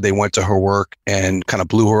 She said they went to her work and kind of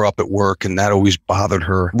blew her up at work, and that always bothered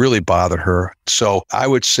her, really bothered her. So I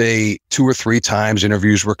would say 2 or 3 times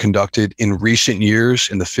interviews were conducted. In recent years,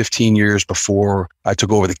 in the 15 years before I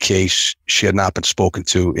took over the case, she had not been spoken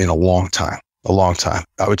to in a long time. A long time.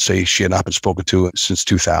 I would say she had not been spoken to since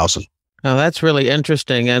 2000. Oh, that's really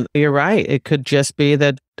interesting. And you're right. It could just be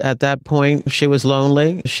that at that point she was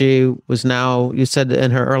lonely. She was now, you said,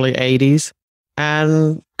 in her early 80s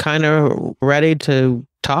and kind of ready to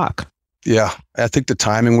talk. Yeah, I think the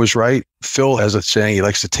timing was right. Phil has a saying, he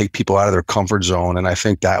likes to take people out of their comfort zone. And I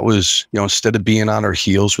think that was, instead of being on our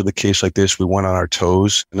heels with a case like this, we went on our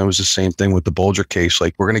toes. And it was the same thing with the Bulger case.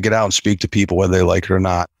 Like, we're going to get out and speak to people whether they like it or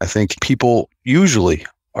not. I think people usually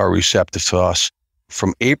are receptive to us.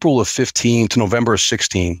 From April of 15 to November of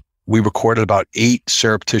 16, we recorded about 8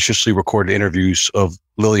 surreptitiously recorded interviews of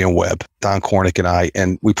Lillian Webb, Don Cornick and I,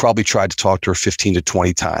 and we probably tried to talk to her 15 to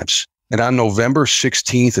 20 times. And on November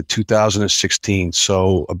 16th of 2016,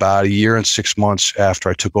 so about 1 year and 6 months after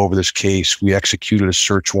I took over this case, we executed a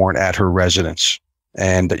search warrant at her residence.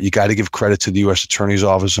 And you got to give credit to the U.S. Attorney's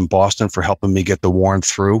Office in Boston for helping me get the warrant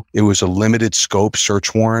through. It was a limited scope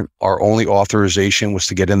search warrant. Our only authorization was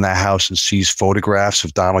to get in that house and seize photographs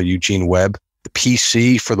of Donald Eugene Webb. The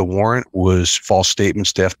PC for the warrant was false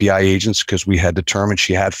statements to FBI agents because we had determined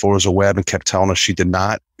she had photos of Webb and kept telling us she did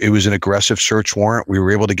not. It was an aggressive search warrant. We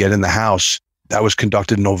were able to get in the house. That was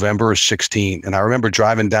conducted in November of 16. And I remember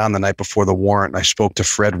driving down the night before the warrant, and I spoke to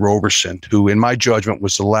Fred Roberson, who in my judgment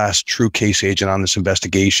was the last true case agent on this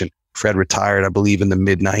investigation. Fred retired, I believe, in the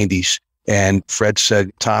mid-90s. And Fred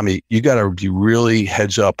said, Tommy, you got to be really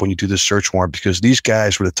heads up when you do this search warrant because these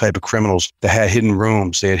guys were the type of criminals that had hidden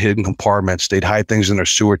rooms. They had hidden compartments. They'd hide things in their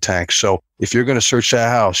sewer tanks. So if you're going to search that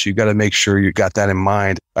house, you got to make sure you got that in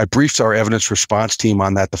mind. I briefed our evidence response team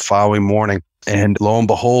on that the following morning. And lo and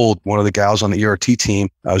behold, one of the gals on the ERT team,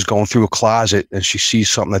 I was going through a closet and she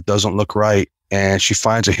sees something that doesn't look right. And she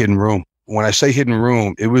finds a hidden room. When I say hidden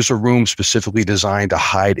room, it was a room specifically designed to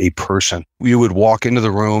hide a person. You would walk into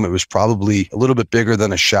the room. It was probably a little bit bigger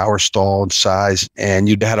than a shower stall in size. And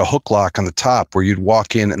you'd had a hook lock on the top where you'd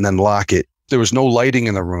walk in and then lock it. There was no lighting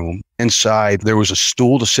in the room. Inside, there was a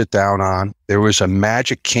stool to sit down on. There was a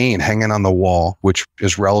magic cane hanging on the wall, which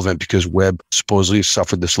is relevant because Webb supposedly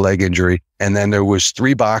suffered this leg injury. And then there was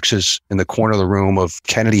 3 boxes in the corner of the room of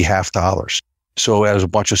Kennedy $50. So there was a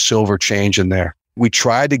bunch of silver change in there. We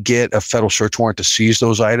tried to get a federal search warrant to seize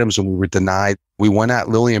those items and we were denied. We went at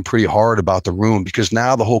Lillian pretty hard about the room because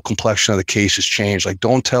now the whole complexion of the case has changed. Like,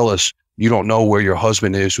 don't tell us you don't know where your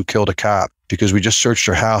husband is who killed a cop because we just searched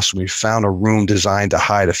her house and we found a room designed to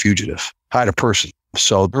hide a fugitive, hide a person.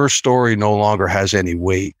 So her story no longer has any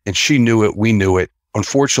weight and she knew it. We knew it.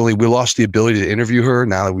 Unfortunately, we lost the ability to interview her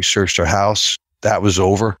now that we searched her house. That was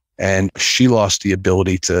over. And she lost the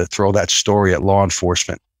ability to throw that story at law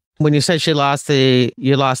enforcement. When you said you lost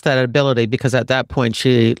that ability because at that point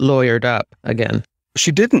she lawyered up again.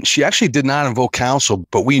 She didn't. She actually did not invoke counsel,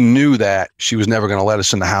 but we knew that she was never going to let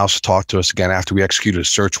us in the house to talk to us again after we executed a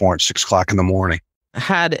search warrant at 6 o'clock in the morning.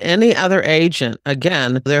 Had any other agent,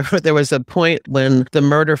 again, there was a point when the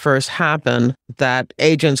murder first happened that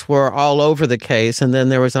agents were all over the case, and then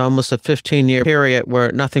there was almost a 15-year period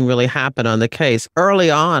where nothing really happened on the case.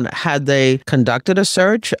 Early on, had they conducted a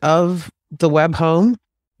search of the Webb home?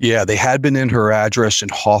 Yeah, they had been in her address in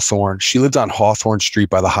Hawthorne. She lived on Hawthorne Street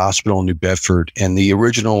by the hospital in New Bedford, and the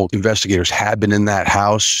original investigators had been in that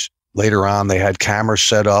house. Later on, they had cameras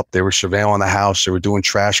set up. They were surveilling the house. They were doing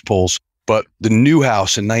trash pulls. But the new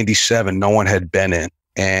house in 97, no one had been in.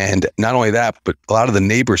 And not only that, but a lot of the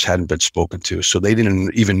neighbors hadn't been spoken to. So they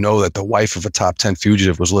didn't even know that the wife of a top 10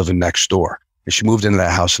 fugitive was living next door. And she moved into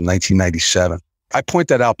that house in 1997. I point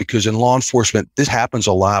that out because in law enforcement, this happens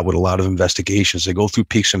a lot with a lot of investigations. They go through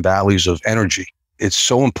peaks and valleys of energy. It's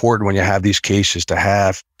so important when you have these cases to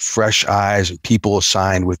have fresh eyes and people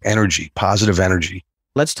assigned with energy, positive energy.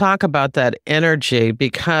 Let's talk about that energy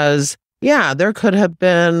because, yeah, there could have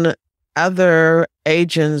been other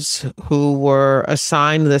agents who were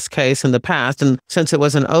assigned this case in the past. And since it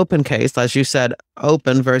was an open case, as you said,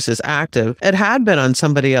 open versus active, it had been on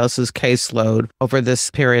somebody else's caseload over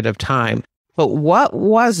this period of time. But what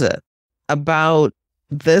was it about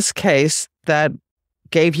this case that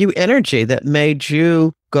gave you energy, that made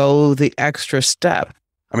you go the extra step?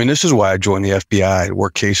 I mean, this is why I joined the FBI to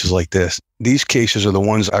work cases like this. These cases are the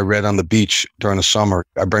ones I read on the beach during the summer.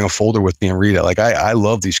 I bring a folder with me and read it. Like, I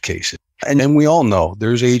love these cases. And then we all know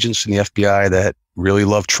there's agents in the FBI that really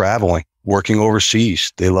love traveling, working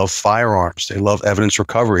overseas. They love firearms. They love evidence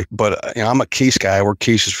recovery. But I'm a case guy. I work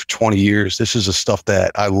cases for 20 years. This is the stuff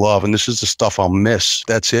that I love, and this is the stuff I'll miss.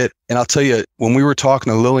 That's it. And I'll tell you, when we were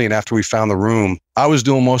talking to Lillian after we found the room, I was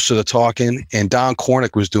doing most of the talking, and Don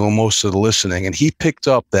Cornick was doing most of the listening. And he picked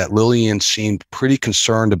up that Lillian seemed pretty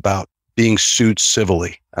concerned about being sued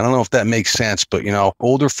civilly. I don't know if that makes sense, but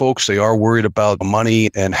older folks, they are worried about money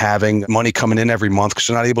and having money coming in every month because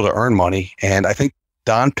they're not able to earn money. And I think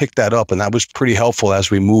Don picked that up, and that was pretty helpful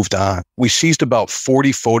as we moved on. We seized about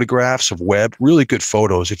 40 photographs of Webb, really good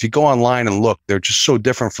photos. If you go online and look, they're just so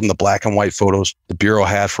different from the black and white photos the Bureau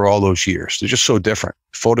had for all those years. They're just so different.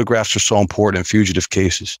 Photographs are so important in fugitive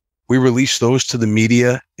cases. We released those to the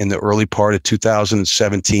media in the early part of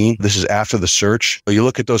 2017. This is after the search. But you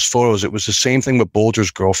look at those photos, it was the same thing with Bolger's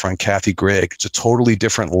girlfriend, Kathy Gregg. It's a totally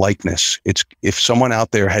different likeness. It's if someone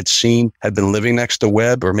out there had been living next to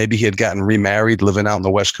Webb, or maybe he had gotten remarried, living out on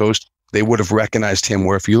the West Coast, they would have recognized him.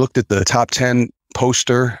 Where if you looked at the top 10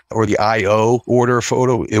 poster or the IO order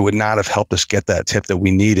photo, it would not have helped us get that tip that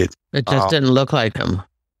we needed. It just didn't look like him.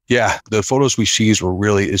 Yeah, the photos we seized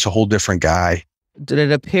were it's a whole different guy. Did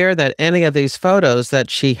it appear that any of these photos that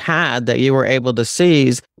she had that you were able to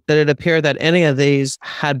seize, did it appear that any of these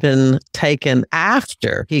had been taken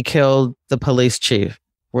after he killed the police chief?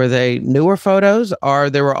 Were they newer photos, or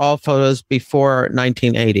they were all photos before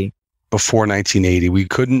 1980? Before 1980. We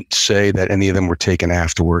couldn't say that any of them were taken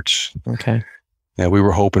afterwards. Okay. Yeah, we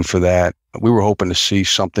were hoping for that. We were hoping to see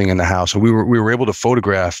something in the house. And we were able to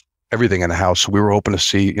photograph everything in the house. So we were hoping to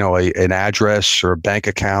see, an address or a bank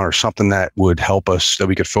account or something that would help us that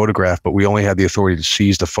we could photograph, but we only had the authority to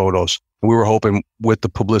seize the photos. And we were hoping with the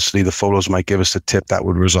publicity, the photos might give us a tip that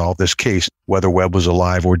would resolve this case, whether Webb was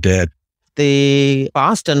alive or dead. The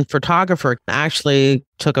Boston photographer actually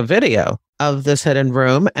took a video of this hidden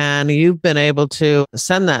room, and you've been able to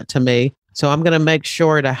send that to me. So I'm going to make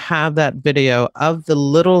sure to have that video of the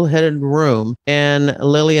little hidden room in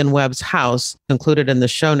Lillian Webb's house included in the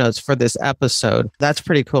show notes for this episode. That's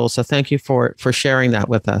pretty cool. So thank you for sharing that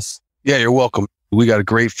with us. Yeah, you're welcome. We got a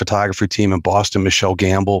great photography team in Boston, Michelle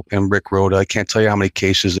Gamble and Rick Rhoda. I can't tell you how many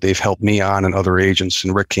cases they've helped me on and other agents.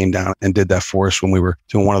 And Rick came down and did that for us when we were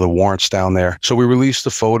doing one of the warrants down there. So we released the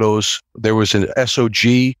photos. There was an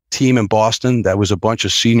SOG team in Boston that was a bunch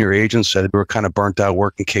of senior agents that were kind of burnt out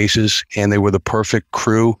working cases. And they were the perfect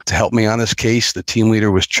crew to help me on this case. The team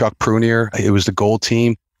leader was Chuck Prunier. It was the gold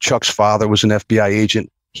team. Chuck's father was an FBI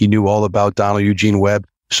agent. He knew all about Donald Eugene Webb.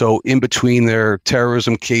 So in between their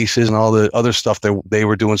terrorism cases and all the other stuff that they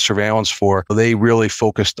were doing surveillance for, they really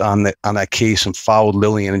focused on that case and followed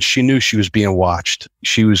Lillian. And she knew she was being watched.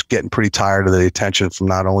 She was getting pretty tired of the attention from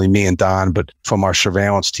not only me and Don, but from our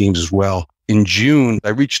surveillance teams as well. In June,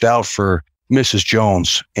 I reached out for Mrs.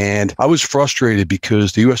 Jones, and I was frustrated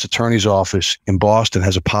because the U.S. Attorney's Office in Boston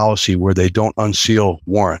has a policy where they don't unseal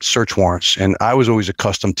warrants, search warrants. And I was always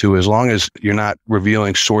accustomed to, as long as you're not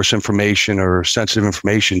revealing source information or sensitive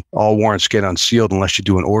information, all warrants get unsealed unless you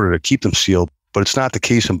do an order to keep them sealed. But it's not the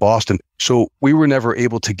case in Boston. So we were never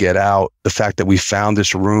able to get out the fact that we found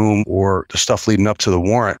this room or the stuff leading up to the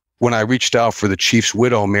warrant. When I reached out for the chief's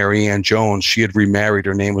widow, Mary Ann Jones, she had remarried.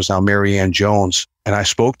 Her name was now Mary Ann Jones. And I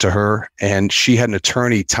spoke to her, and she had an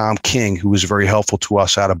attorney, Tom King, who was very helpful to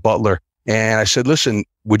us out of Butler. And I said, listen,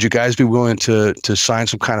 would you guys be willing to sign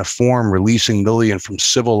some kind of form releasing Lillian from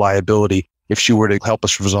civil liability if she were to help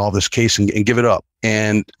us resolve this case and give it up?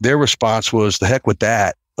 And their response was, the heck with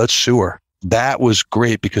that. Let's sue her. That was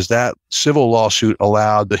great because that civil lawsuit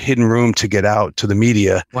allowed the hidden room to get out to the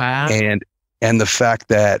media. Wow. And the fact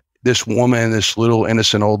that this woman, this little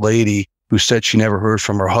innocent old lady, who said she never heard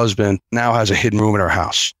from her husband, now has a hidden room in her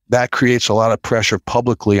house. That creates a lot of pressure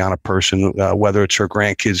publicly on a person, whether it's her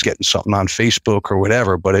grandkids getting something on Facebook or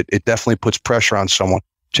whatever, but it definitely puts pressure on someone,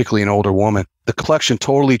 particularly an older woman. The collection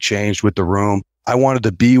totally changed with the room. I wanted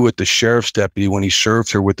to be with the sheriff's deputy when he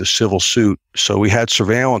served her with the civil suit. So we had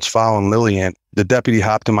surveillance following Lillian. The deputy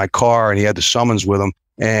hopped in my car and he had the summons with him.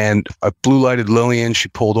 And I blue lighted Lillian. She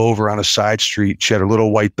pulled over on a side street. She had her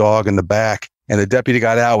little white dog in the back. And the deputy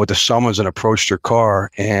got out with the summons and approached her car.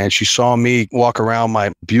 And she saw me walk around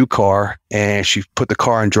my Buick car, and she put the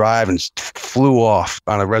car in drive and flew off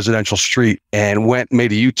on a residential street and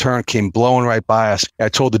made a U-turn, came blowing right by us. I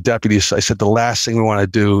told the deputy, I said, the last thing we want to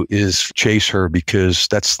do is chase her, because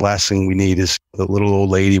that's the last thing we need is the little old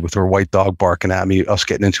lady with her white dog barking at me, us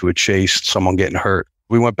getting into a chase, someone getting hurt.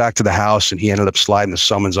 We went back to the house and he ended up sliding the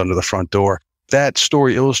summons under the front door. That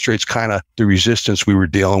story illustrates kind of the resistance we were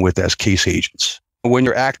dealing with as case agents. When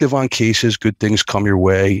you're active on cases, good things come your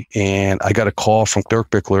way. And I got a call from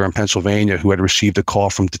Dirk Bickler in Pennsylvania, who had received a call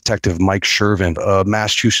from Detective Mike Shervin, a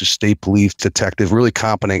Massachusetts State Police detective, really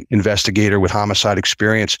competent investigator with homicide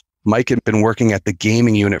experience. Mike had been working at the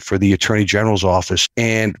gaming unit for the Attorney General's office,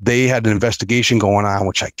 and they had an investigation going on,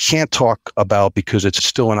 which I can't talk about because it's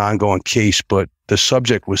still an ongoing case, but the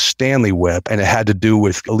subject was Stanley Webb, and it had to do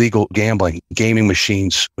with illegal gambling, gaming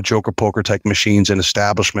machines, joker poker type machines in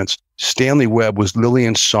establishments. Stanley Webb was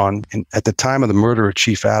Lillian's son, and at the time of the murder of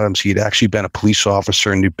Chief Adams, he had actually been a police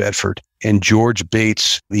officer in New Bedford. And George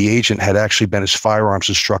Bates, the agent, had actually been his firearms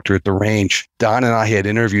instructor at the range. Don and I had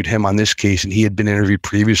interviewed him on this case, and he had been interviewed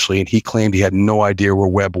previously, and he claimed he had no idea where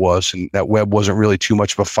Webb was, and that Webb wasn't really too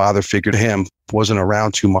much of a father figure to him, wasn't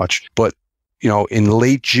around too much. But, in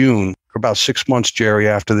late June, about 6 months, Jerry,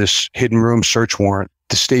 after this hidden room search warrant,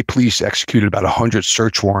 the state police executed about 100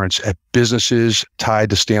 search warrants at businesses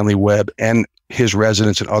tied to Stanley Webb and his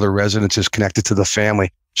residence and other residences connected to the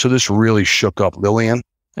family. So this really shook up Lillian.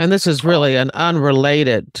 And this is really an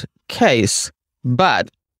unrelated case,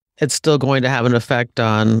 but it's still going to have an effect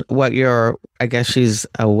on what I guess she's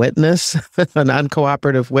a witness, an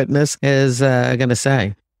uncooperative witness, is going to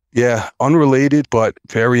say. Yeah, unrelated, but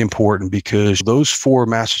very important, because those 4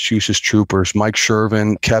 Massachusetts troopers, Mike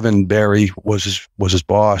Shervin, Kevin Berry was his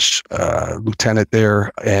boss, lieutenant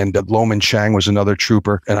there, and Loman Chang was another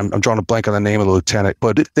trooper. And I'm drawing a blank on the name of the lieutenant,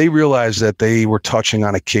 but they realized that they were touching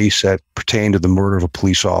on a case that pertained to the murder of a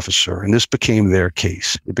police officer. And this became their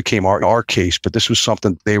case. It became our case, but this was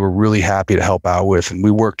something they were really happy to help out with. And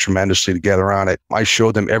we worked tremendously together on it. I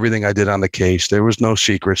showed them everything I did on the case. There was no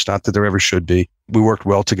secrets, not that there ever should be. We worked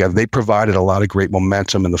well together. They provided a lot of great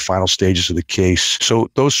momentum in the final stages of the case. So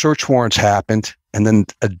those search warrants happened. And then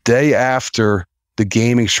a day after the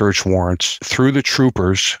gaming search warrants, through the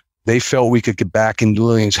troopers, they felt we could get back into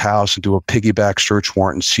Lillian's house and do a piggyback search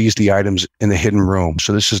warrant and seize the items in the hidden room.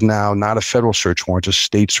 So this is now not a federal search warrant, it's a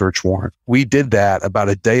state search warrant. We did that about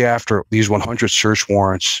a day after these 100 search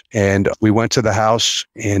warrants, and we went to the house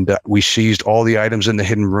and we seized all the items in the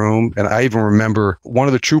hidden room. And I even remember one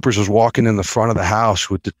of the troopers was walking in the front of the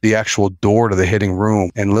house with the actual door to the hidden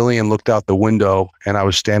room, and Lillian looked out the window, and I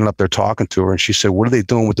was standing up there talking to her, and she said, "What are they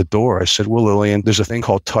doing with the door?" I said, "Well, Lillian, there's a thing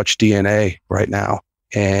called touch DNA right now.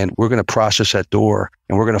 And we're going to process that door,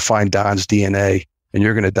 and we're going to find Don's DNA, and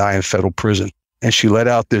you're going to die in federal prison." And she let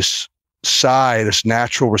out this sigh, this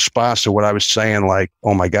natural response to what I was saying, like,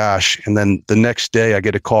 oh my gosh. And then the next day I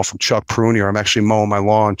get a call from Chuck Prunier. I'm actually mowing my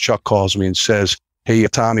lawn. Chuck calls me and says, "Hey,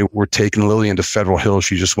 Tommy, we're taking Lillian to Federal Hill.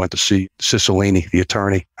 She just went to see Cicilline, the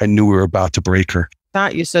attorney." I knew we were about to break her.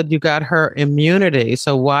 Thought you said you got her immunity.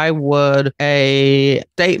 So why would a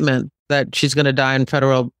statement that she's going to die in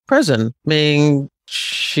federal prison mean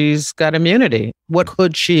she's got immunity? What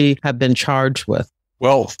could she have been charged with?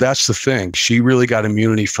 Well, that's the thing. She really got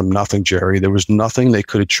immunity from nothing, Jerry. There was nothing they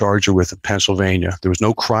could have charged her with in Pennsylvania. There was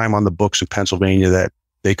no crime on the books in Pennsylvania that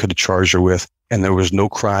they could have charged her with. And there was no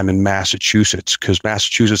crime in Massachusetts, because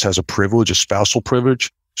Massachusetts has a privilege, a spousal privilege.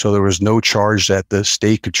 So there was no charge that the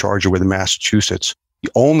state could charge her with in Massachusetts.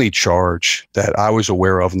 The only charge that I was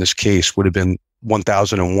aware of in this case would have been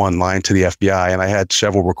 1001, lying to the FBI. And I had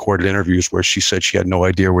several recorded interviews where she said she had no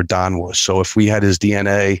idea where Don was. So if we had his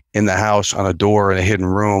DNA in the house on a door in a hidden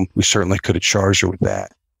room, we certainly could have charged her with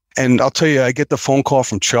that. And I'll tell you, I get the phone call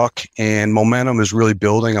from Chuck, and momentum is really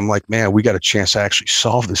building. I'm like, man, we got a chance to actually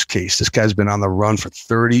solve this case. This guy's been on the run for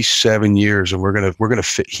 37 years, and we're gonna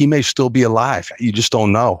fit. He may still be alive. You just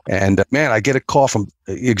don't know. And man, I get a call from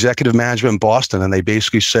executive management in Boston, and they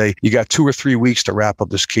basically say, you got 2 or 3 weeks to wrap up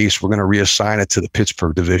this case. We're going to reassign it to the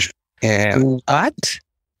Pittsburgh division. And what?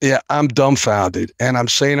 Yeah, I'm dumbfounded. And I'm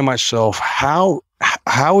saying to myself, how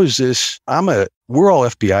How is this? We're all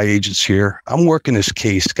FBI agents here. I'm working this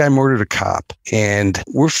case. This guy murdered a cop, and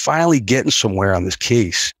we're finally getting somewhere on this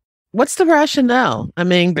case. What's the rationale? I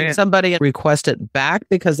mean, did somebody request it back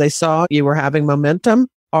because they saw you were having momentum,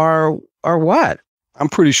 or what? I'm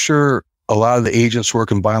pretty sure a lot of the agents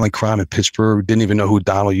working violent crime in Pittsburgh didn't even know who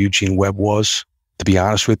Donald Eugene Webb was. To be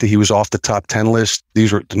honest with you, he was off the top 10 list.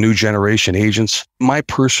 These were the new generation agents. My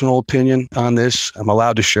personal opinion on this, I'm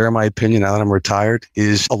allowed to share my opinion now that I'm retired,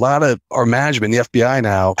 is a lot of our management, the FBI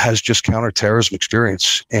now, has just counterterrorism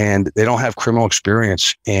experience, and they don't have criminal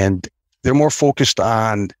experience. And they're more focused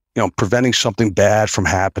on, preventing something bad from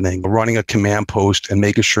happening, running a command post and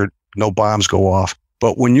making sure no bombs go off.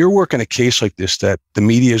 But when you're working a case like this that the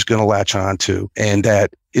media is going to latch on to, and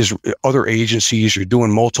that is other agencies, you're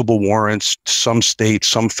doing multiple warrants, some state,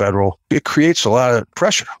 some federal, it creates a lot of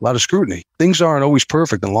pressure, a lot of scrutiny. Things aren't always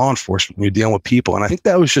perfect in law enforcement when you're dealing with people. And I think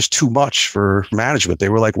that was just too much for management. They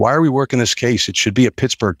were like, why are we working this case? It should be a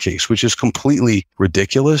Pittsburgh case, which is completely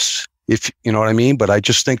ridiculous, if you know what I mean. But I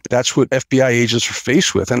just think that's what FBI agents are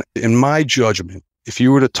faced with. And in my judgment, if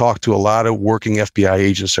you were to talk to a lot of working FBI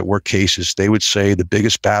agents that work cases, they would say the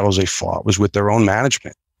biggest battles they fought was with their own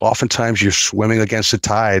management. Oftentimes you're swimming against the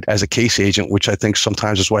tide as a case agent, which I think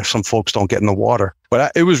sometimes is why some folks don't get in the water.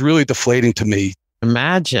 But it was really deflating to me.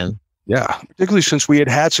 Imagine. Yeah, particularly since we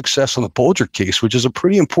had success on the Bolger case, which is a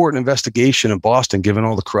pretty important investigation in Boston, given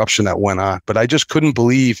all the corruption that went on. But I just couldn't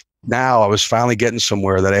believe now I was finally getting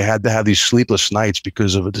somewhere that I had to have these sleepless nights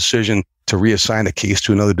because of a decision to reassign a case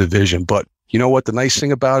to another division. But you know what the nice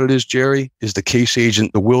thing about it is, Jerry, is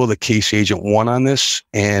the will of the case agent won on this.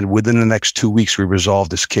 And within the next 2 weeks, we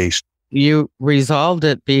resolved this case. You resolved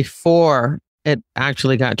it before it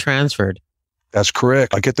actually got transferred. That's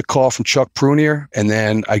correct. I get the call from Chuck Prunier, and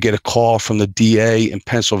then I get a call from the DA in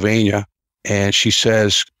Pennsylvania. And she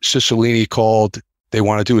says, Cicilline called. They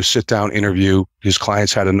want to do a sit-down interview. His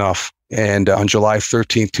clients had enough. And on July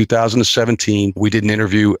 13th, 2017, we did an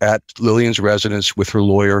interview at Lillian's residence with her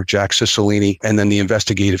lawyer, Jack Cicilline, and then the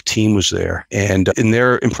investigative team was there. And in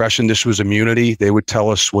their impression, this was immunity. They would tell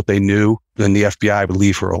us what they knew, then the FBI would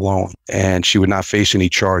leave her alone, and she would not face any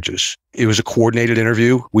charges. It was a coordinated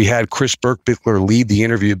interview. We had Chris Birkbickler lead the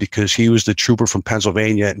interview because he was the trooper from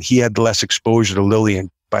Pennsylvania, and he had less exposure to Lillian.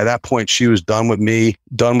 By that point, she was done with me,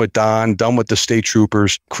 done with Don, done with the state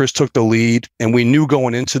troopers. Chris took the lead, and we knew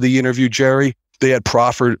going into the interview, Jerry, they had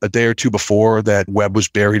proffered a day or two before that Webb was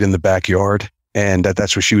buried in the backyard, and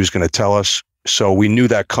that's what she was going to tell us. So we knew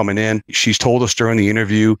that coming in. She's told us during the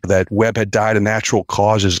interview that Webb had died of natural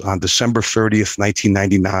causes on December 30th,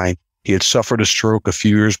 1999. He had suffered a stroke a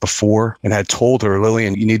few years before and had told her,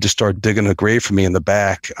 Lillian, you need to start digging a grave for me in the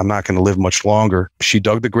back. I'm not going to live much longer. She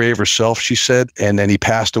dug the grave herself, she said, and then he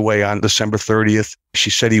passed away on December 30th. She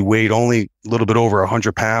said he weighed only a little bit over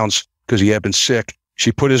 100 pounds because he had been sick.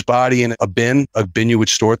 She put his body in a bin you would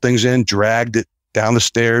store things in, dragged it down the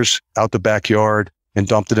stairs, out the backyard, and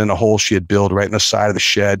dumped it in a hole she had built right in the side of the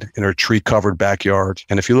shed in her tree-covered backyard.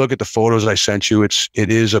 And if you look at the photos I sent you, it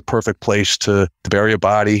is a perfect place to bury a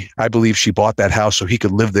body. I believe she bought that house so he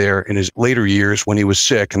could live there in his later years when he was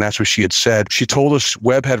sick, and that's what she had said. She told us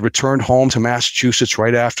Webb had returned home to Massachusetts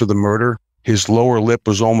right after the murder. His lower lip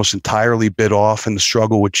was almost entirely bit off in the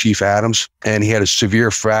struggle with Chief Adams, and he had a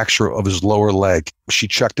severe fracture of his lower leg. She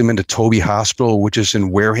checked him into Toby Hospital, which is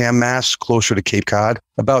in Wareham, Mass, closer to Cape Cod,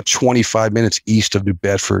 about 25 minutes east of New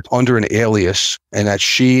Bedford, under an alias, and that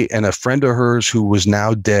she and a friend of hers who was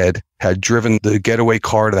now dead had driven the getaway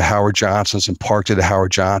car to the Howard Johnsons and parked at the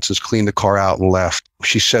Howard Johnsons, cleaned the car out and left.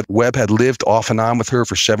 She said Webb had lived off and on with her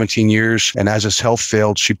for 17 years, and as his health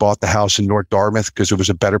failed, she bought the house in North Dartmouth because it was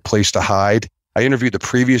a better place to hide. I interviewed the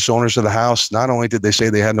previous owners of the house. Not only did they say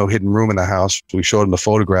they had no hidden room in the house, we showed them the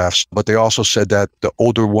photographs, but they also said that the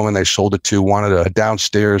older woman they sold it to wanted a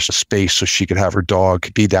downstairs space so she could have her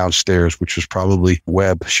dog be downstairs, which was probably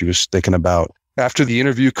Webb she was thinking about. After the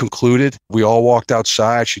interview concluded, we all walked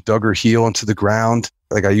outside. She dug her heel into the ground.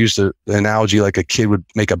 Like I used the analogy like a kid would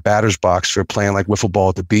make a batter's box for playing like wiffle ball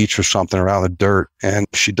at the beach or something around the dirt. And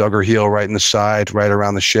she dug her heel right in the side, right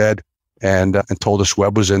around the shed, and told us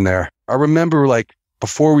Webb was in there. I remember like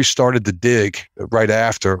before we started the dig, right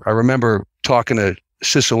after, I remember talking to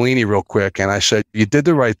Cicilline real quick, and I said, you did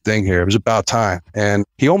the right thing here. It was about time. And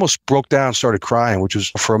he almost broke down and started crying, which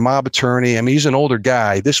was for a mob attorney. I mean, he's an older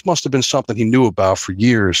guy. This must have been something he knew about for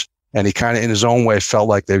years. And he kind of, in his own way, felt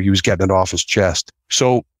like that he was getting it off his chest.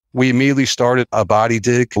 So We immediately started a body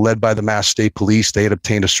dig led by the Mass State Police. They had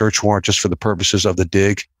obtained a search warrant just for the purposes of the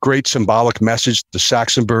dig. Great symbolic message. The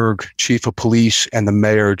Saxonburg chief of police and the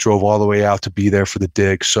mayor drove all the way out to be there for the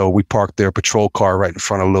dig. So we parked their patrol car right in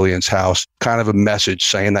front of Lillian's house. Kind of a message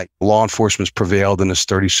saying that law enforcement's prevailed in this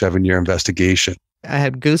 37-year investigation. I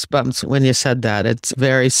had goosebumps when you said that. It's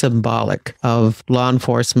very symbolic of law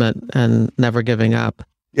enforcement and never giving up.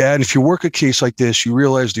 Yeah, and if you work a case like this, you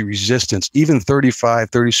realize the resistance, even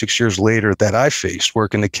 35, 36 years later, that I faced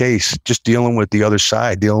working the case, just dealing with the other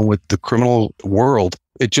side, dealing with the criminal world.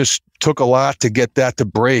 It just took a lot to get that to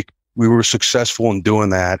break. We were successful in doing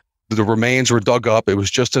that. The remains were dug up. It was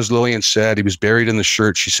just as Lillian said. He was buried in the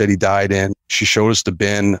shirt she said he died in. She showed us the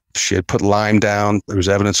bin. She had put lime down. There was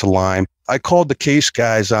evidence of lime. I called the case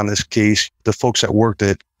guys on this case, the folks that worked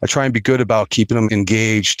it. I try and be good about keeping them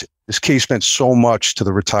engaged. This case meant so much to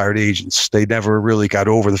the retired agents. They never really got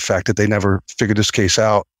over the fact that they never figured this case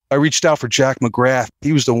out. I reached out for Jack McGrath.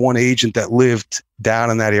 He was the one agent that lived down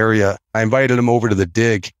in that area. I invited him over to the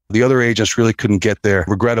dig. The other agents really couldn't get there,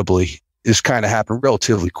 regrettably. This kind of happened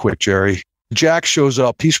relatively quick, Jerry. Jack shows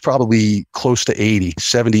up. He's probably close to 80,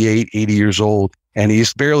 78, 80 years old. And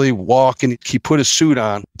he's barely walking. He put his suit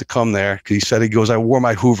on to come there because he said, he goes, I wore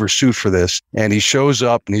my Hoover suit for this. And he shows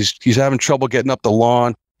up and he's having trouble getting up the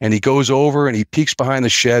lawn. And he goes over and he peeks behind the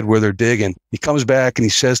shed where they're digging. He comes back and he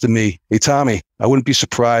says to me, hey, Tommy, I wouldn't be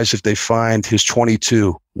surprised if they find his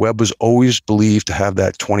 22. Webb was always believed to have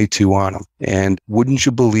that 22 on him. And wouldn't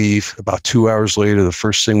you believe, about 2 hours later, the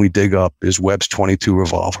first thing we dig up is Webb's 22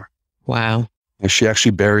 revolver. Wow. And she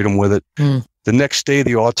actually buried him with it. The next day,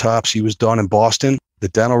 the autopsy was done in Boston. The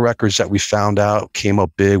dental records that we found out came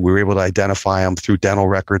up big. We were able to identify them through dental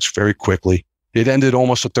records very quickly. It ended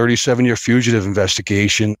almost a 37-year fugitive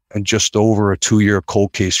investigation and just over a 2-year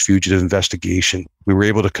cold case fugitive investigation. We were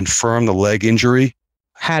able to confirm the leg injury.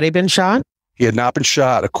 Had he been shot? He had not been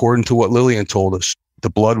shot, according to what Lillian told us. The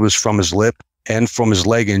blood was from his lip and from his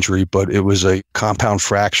leg injury, but it was a compound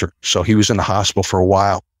fracture. So he was in the hospital for a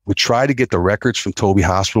while. We tried to get the records from Toby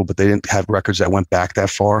Hospital, but they didn't have records that went back that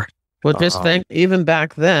far. Well, just think, even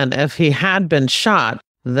back then, if he had been shot,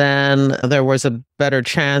 then there was a better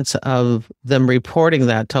chance of them reporting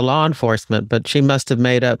that to law enforcement. But she must have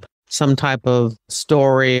made up some type of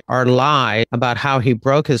story or lie about how he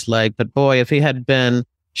broke his leg. But boy, if he had been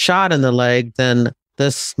shot in the leg, then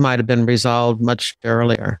this might have been resolved much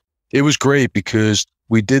earlier. It was great because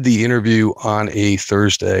we did the interview on a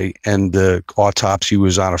Thursday and the autopsy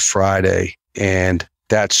was on a Friday. And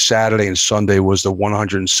that Saturday and Sunday was the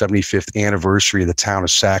 175th anniversary of the town of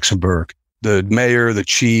Saxonburg. The mayor, the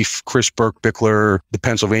chief, Chris Burke-Bickler, the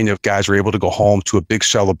Pennsylvania guys were able to go home to a big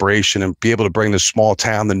celebration and be able to bring the small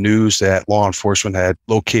town the news that law enforcement had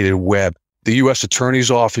located Webb. The U.S. Attorney's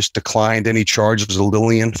Office declined any charges of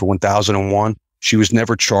Lillian for 1001. She was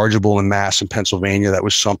never chargeable in mass in Pennsylvania. That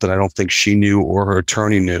was something I don't think she knew or her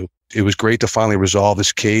attorney knew. It was great to finally resolve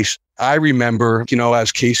this case. I remember,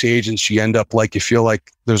 as case agents, you end up you feel like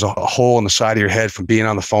there's a hole in the side of your head from being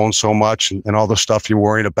on the phone so much and all the stuff you're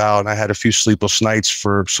worried about. And I had a few sleepless nights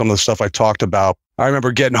for some of the stuff I talked about. I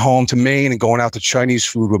remember getting home to Maine and going out to Chinese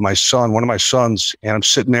food with my son, one of my sons, and I'm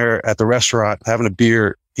sitting there at the restaurant having a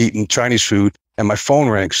beer, eating Chinese food, and my phone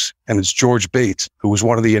rings, and it's George Bates, who was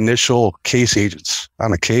one of the initial case agents on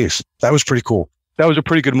the case. That was pretty cool. That was a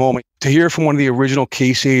pretty good moment to hear from one of the original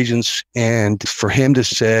case agents, and for him to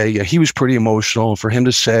say, he was pretty emotional, and for him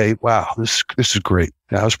to say, wow, this is great.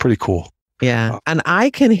 That was pretty cool. Yeah. And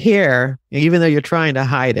I can hear, even though you're trying to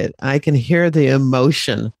hide it, I can hear the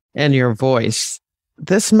emotion in your voice.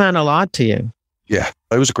 This meant a lot to you. Yeah,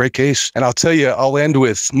 it was a great case. And I'll tell you, I'll end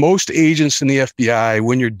with most agents in the FBI,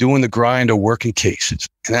 when you're doing the grind of working cases,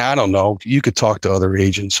 and I don't know, you could talk to other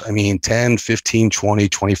agents. 10, 15, 20,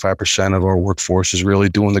 25% of our workforce is really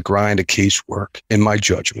doing the grind of casework, in my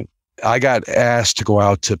judgment. I got asked to go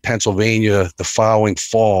out to Pennsylvania the following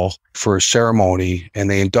fall for a ceremony, and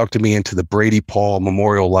they inducted me into the Brady Paul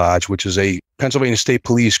Memorial Lodge, which is a Pennsylvania State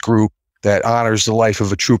Police group that honors the life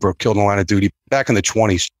of a trooper killed in the line of duty back in the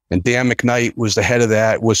 20s. And Dan McKnight was the head of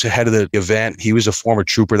that, was the head of the event. He was a former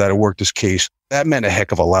trooper that had worked this case. That meant a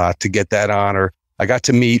heck of a lot to get that honor. I got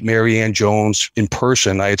to meet Mary Ann Jones in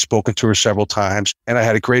person. I had spoken to her several times, and I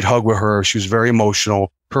had a great hug with her. She was very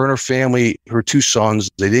emotional. Her and her family, her 2 sons,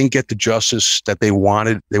 they didn't get the justice that they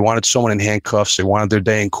wanted. They wanted someone in handcuffs. They wanted their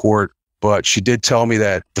day in court. But she did tell me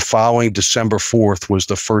that the following December 4th was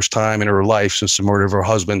the first time in her life since the murder of her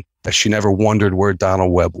husband that she never wondered where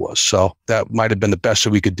Donald Webb was. So that might have been the best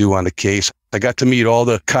that we could do on the case. I got to meet all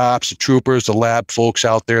the cops, the troopers, the lab folks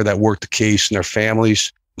out there that worked the case and their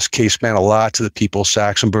families. This case meant a lot to the people of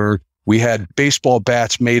Saxonburg. We had baseball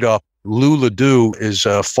bats made up. Lou Ledoux is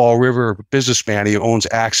a Fall River businessman. He owns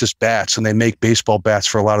Axis Bats, and they make baseball bats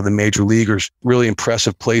for a lot of the major leaguers. Really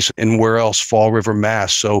impressive place in where else? Fall River,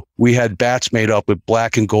 Mass. So we had bats made up with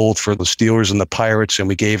black and gold for the Steelers and the Pirates, and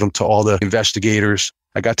we gave them to all the investigators.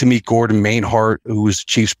 I got to meet Gordon Mainhart, who was the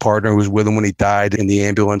chief's partner, who was with him when he died in the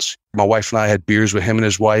ambulance. My wife and I had beers with him and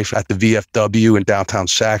his wife at the VFW in downtown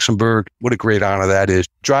Saxonburg. What a great honor that is.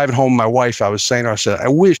 Driving home, my wife, I was saying to her, I said, I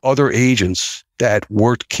wish other agents that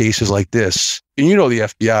worked cases like this, and you know the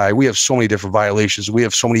FBI, we have so many different violations. We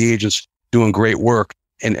have so many agents doing great work.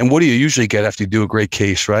 And what do you usually get after you do a great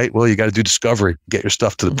case, right? Well, you got to do discovery, get your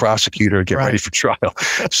stuff to the prosecutor, get ready for trial.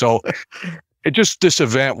 So this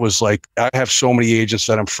event was like, I have so many agents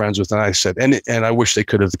that I'm friends with. And I said, and I wish they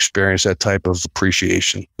could have experienced that type of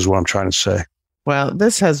appreciation is what I'm trying to say. Well,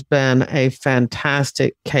 this has been a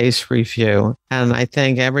fantastic case review. And I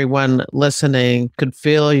think everyone listening could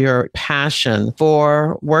feel your passion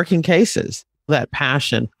for working cases, that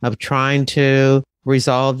passion of trying to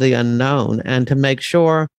resolve the unknown and to make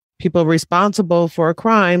sure people responsible for a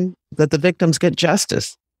crime, that the victims get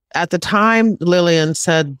justice. At the time, Lillian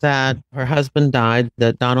said that her husband died,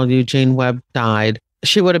 that Donald Eugene Webb died.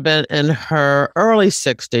 She would have been in her early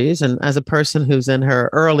 60s. And as a person who's in her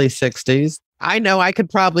early 60s, I know I could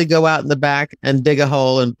probably go out in the back and dig a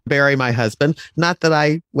hole and bury my husband. Not that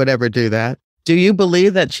I would ever do that. Do you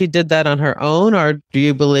believe that she did that on her own, or do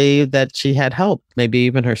you believe that she had help, maybe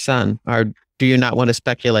even her son? Or do you not want to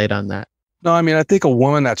speculate on that? No, I mean, I think a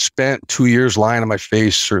woman that spent 2 years lying on my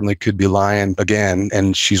face certainly could be lying again.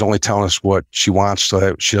 And she's only telling us what she wants so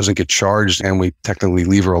that she doesn't get charged and we technically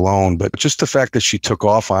leave her alone. But just the fact that she took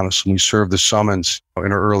off on us when we served the summons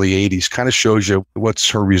in her early 80s kind of shows you what's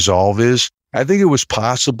her resolve is. I think it was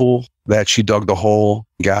possible that she dug the hole,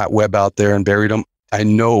 got Webb out there and buried him. I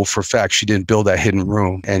know for a fact she didn't build that hidden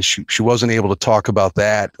room, and she wasn't able to talk about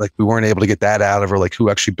that. Like, we weren't able to get that out of her, like who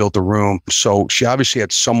actually built the room. So she obviously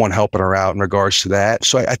had someone helping her out in regards to that.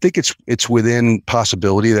 So I think it's within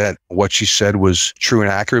possibility that what she said was true and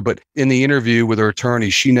accurate. But in the interview with her attorney,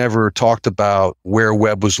 she never talked about where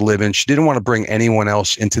Webb was living. She didn't want to bring anyone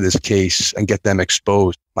else into this case and get them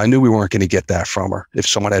exposed. I knew we weren't going to get that from her if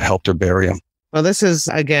someone had helped her bury him. Well, this is,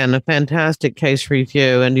 again, a fantastic case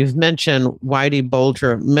review, and you've mentioned Whitey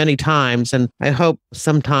Bulger many times, and I hope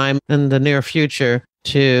sometime in the near future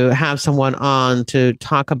to have someone on to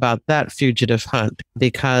talk about that fugitive hunt,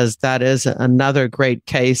 because that is another great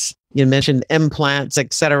case. You mentioned implants,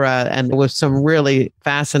 et cetera, and with some really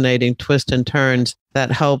fascinating twists and turns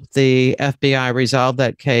that helped the FBI resolve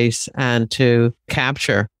that case and to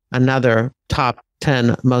capture another top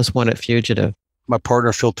 10 most wanted fugitive. My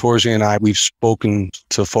partner, Phil Torzi, and I, we've spoken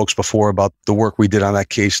to folks before about the work we did on that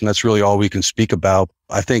case, and that's really all we can speak about.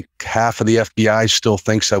 I think half of the FBI still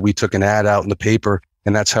thinks that we took an ad out in the paper,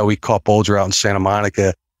 and that's how we caught Bulger out in Santa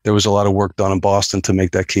Monica. There was a lot of work done in Boston to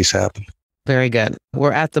make that case happen. Very good.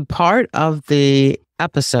 We're at the part of the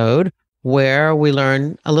episode where we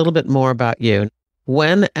learn a little bit more about you.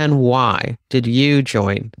 When and why did you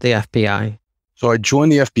join the FBI? So I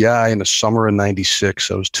joined the FBI in the summer of 96.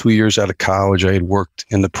 I was 2 years out of college. I had worked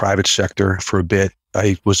in the private sector for a bit.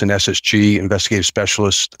 I was an SSG investigative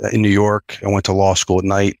specialist in New York. I went to law school at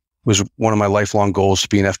night. It was one of my lifelong goals to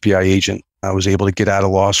be an FBI agent. I was able to get out of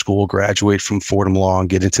law school, graduate from Fordham Law, and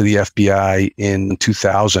get into the FBI in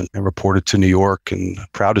 2000 and reported to New York. And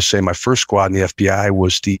proud to say my first squad in the FBI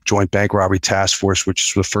was the Joint Bank Robbery Task Force,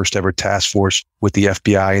 which was the first ever task force with the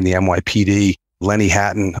FBI and the NYPD. Lenny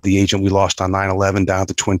Hatton, the agent we lost on 9/11 down at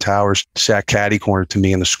the Twin Towers, sat catty corner to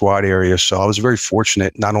me in the squad area. So I was very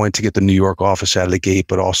fortunate not only to get the New York office out of the gate,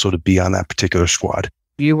 but also to be on that particular squad.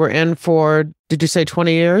 You were in for, did you say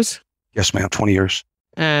 20 years? Yes, ma'am, 20 years.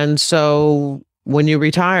 And so when you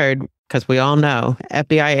retired, because we all know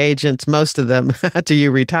FBI agents, most of them, after you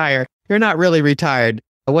retire, you're not really retired.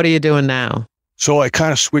 What are you doing now? So I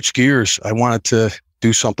kind of switched gears. I wanted to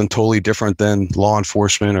do something totally different than law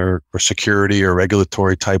enforcement or security or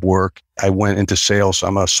regulatory type work. I went into sales.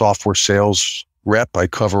 I'm a software sales rep. I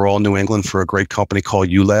cover all New England for a great company called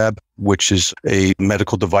ULab, which is a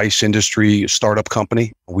medical device industry startup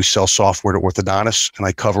company. We sell software to orthodontists, and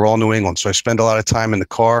I cover all New England. So I spend a lot of time in the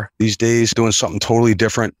car these days doing something totally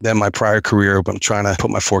different than my prior career, but I'm trying to put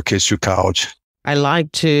my 4 kids through college. I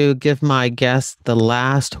like to give my guests the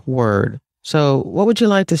last word. So what would you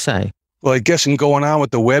like to say? Well, I guess in going on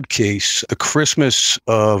with the Webb case, the Christmas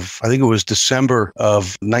of, I think it was December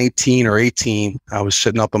of 19 or 18, I was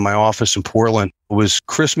sitting up in my office in Portland. It was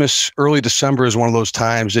Christmas, early December is one of those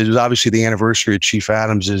times. It was obviously the anniversary of Chief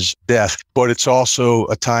Adams's death, but it's also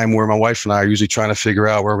a time where my wife and I are usually trying to figure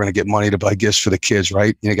out where we're going to get money to buy gifts for the kids,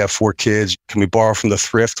 right? You got 4 kids. Can we borrow from the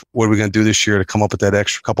thrift? What are we going to do this year to come up with that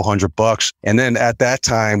extra couple $100? And then at that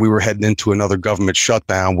time, we were heading into another government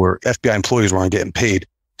shutdown where FBI employees weren't getting paid.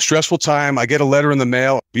 Stressful time. I get a letter in the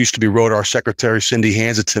mail. It used to be wrote, our secretary, Cindy,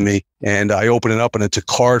 hands it to me. And I open it up and it's a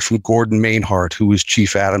card from Gordon Mainhart, who was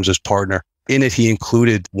Chief Adams's partner. In it, he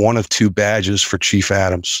included one of 2 badges for Chief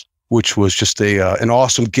Adams, which was just an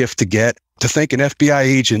awesome gift to get. To think an FBI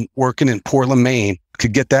agent working in Portland, Maine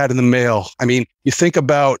could get that in the mail. I mean, you think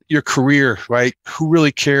about your career, right? Who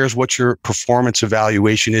really cares what your performance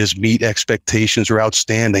evaluation is? Meet expectations or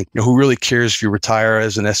outstanding. Who really cares if you retire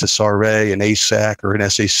as an SSRA, an ASAC, or an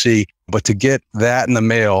SAC? But to get that in the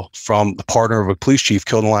mail from the partner of a police chief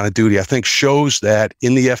killed in the line of duty, I think shows that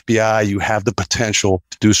in the FBI, you have the potential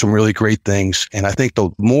to do some really great things. And I think the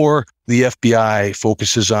more the FBI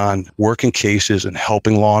focuses on working cases and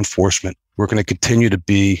helping law enforcement, we're going to continue to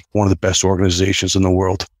be one of the best organizations in the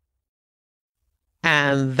world.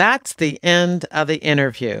 And that's the end of the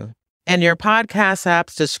interview. In your podcast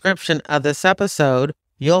app's description of this episode,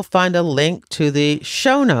 you'll find a link to the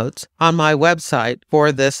show notes on my website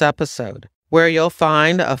for this episode, where you'll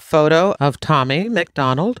find a photo of Tommy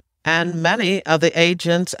MacDonald and many of the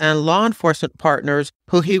agents and law enforcement partners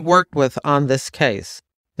who he worked with on this case.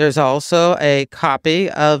 There's also a copy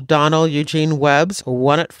of Donald Eugene Webb's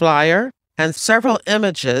wanted flyer and several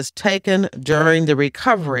images taken during the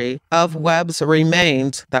recovery of Webb's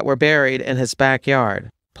remains that were buried in his backyard.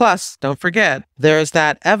 Plus, don't forget, there's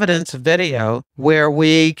that evidence video where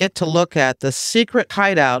we get to look at the secret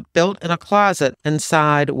hideout built in a closet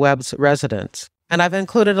inside Webb's residence. And I've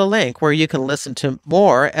included a link where you can listen to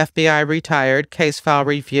more FBI retired case file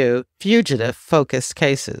review fugitive-focused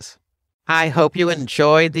cases. I hope you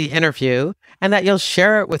enjoyed the interview and that you'll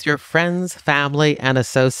share it with your friends, family, and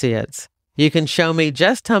associates. You can show me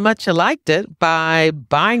just how much you liked it by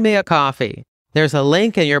buying me a coffee. There's a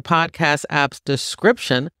link in your podcast app's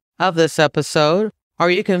description of this episode, or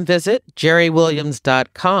you can visit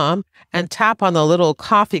jerrywilliams.com and tap on the little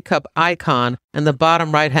coffee cup icon in the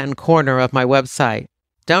bottom right-hand corner of my website.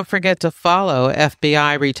 Don't forget to follow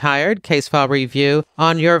FBI Retired Case File Review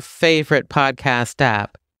on your favorite podcast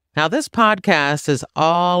app. Now, this podcast is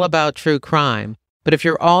all about true crime, but if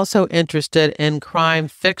you're also interested in crime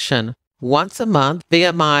fiction, once a month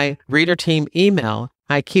via my reader team email,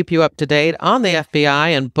 I keep you up to date on the FBI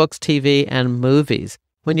and books, TV, and movies.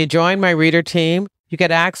 When you join my reader team, you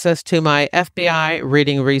get access to my FBI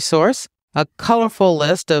reading resource, a colorful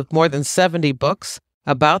list of more than 70 books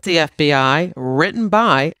about the FBI written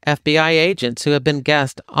by FBI agents who have been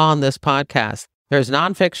guests on this podcast. There's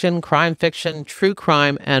nonfiction, crime fiction, true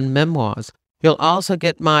crime, and memoirs. You'll also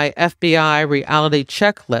get my FBI reality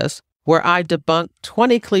checklist, where I debunk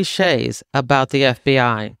 20 cliches about the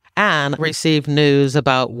FBI and receive news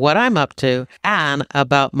about what I'm up to and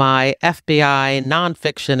about my FBI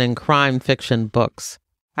nonfiction and crime fiction books.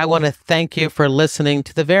 I want to thank you for listening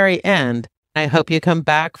to the very end. I hope you come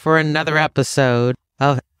back for another episode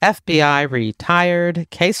of FBI Retired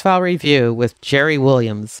Case File Review with Jerry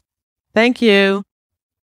Williams. Thank you.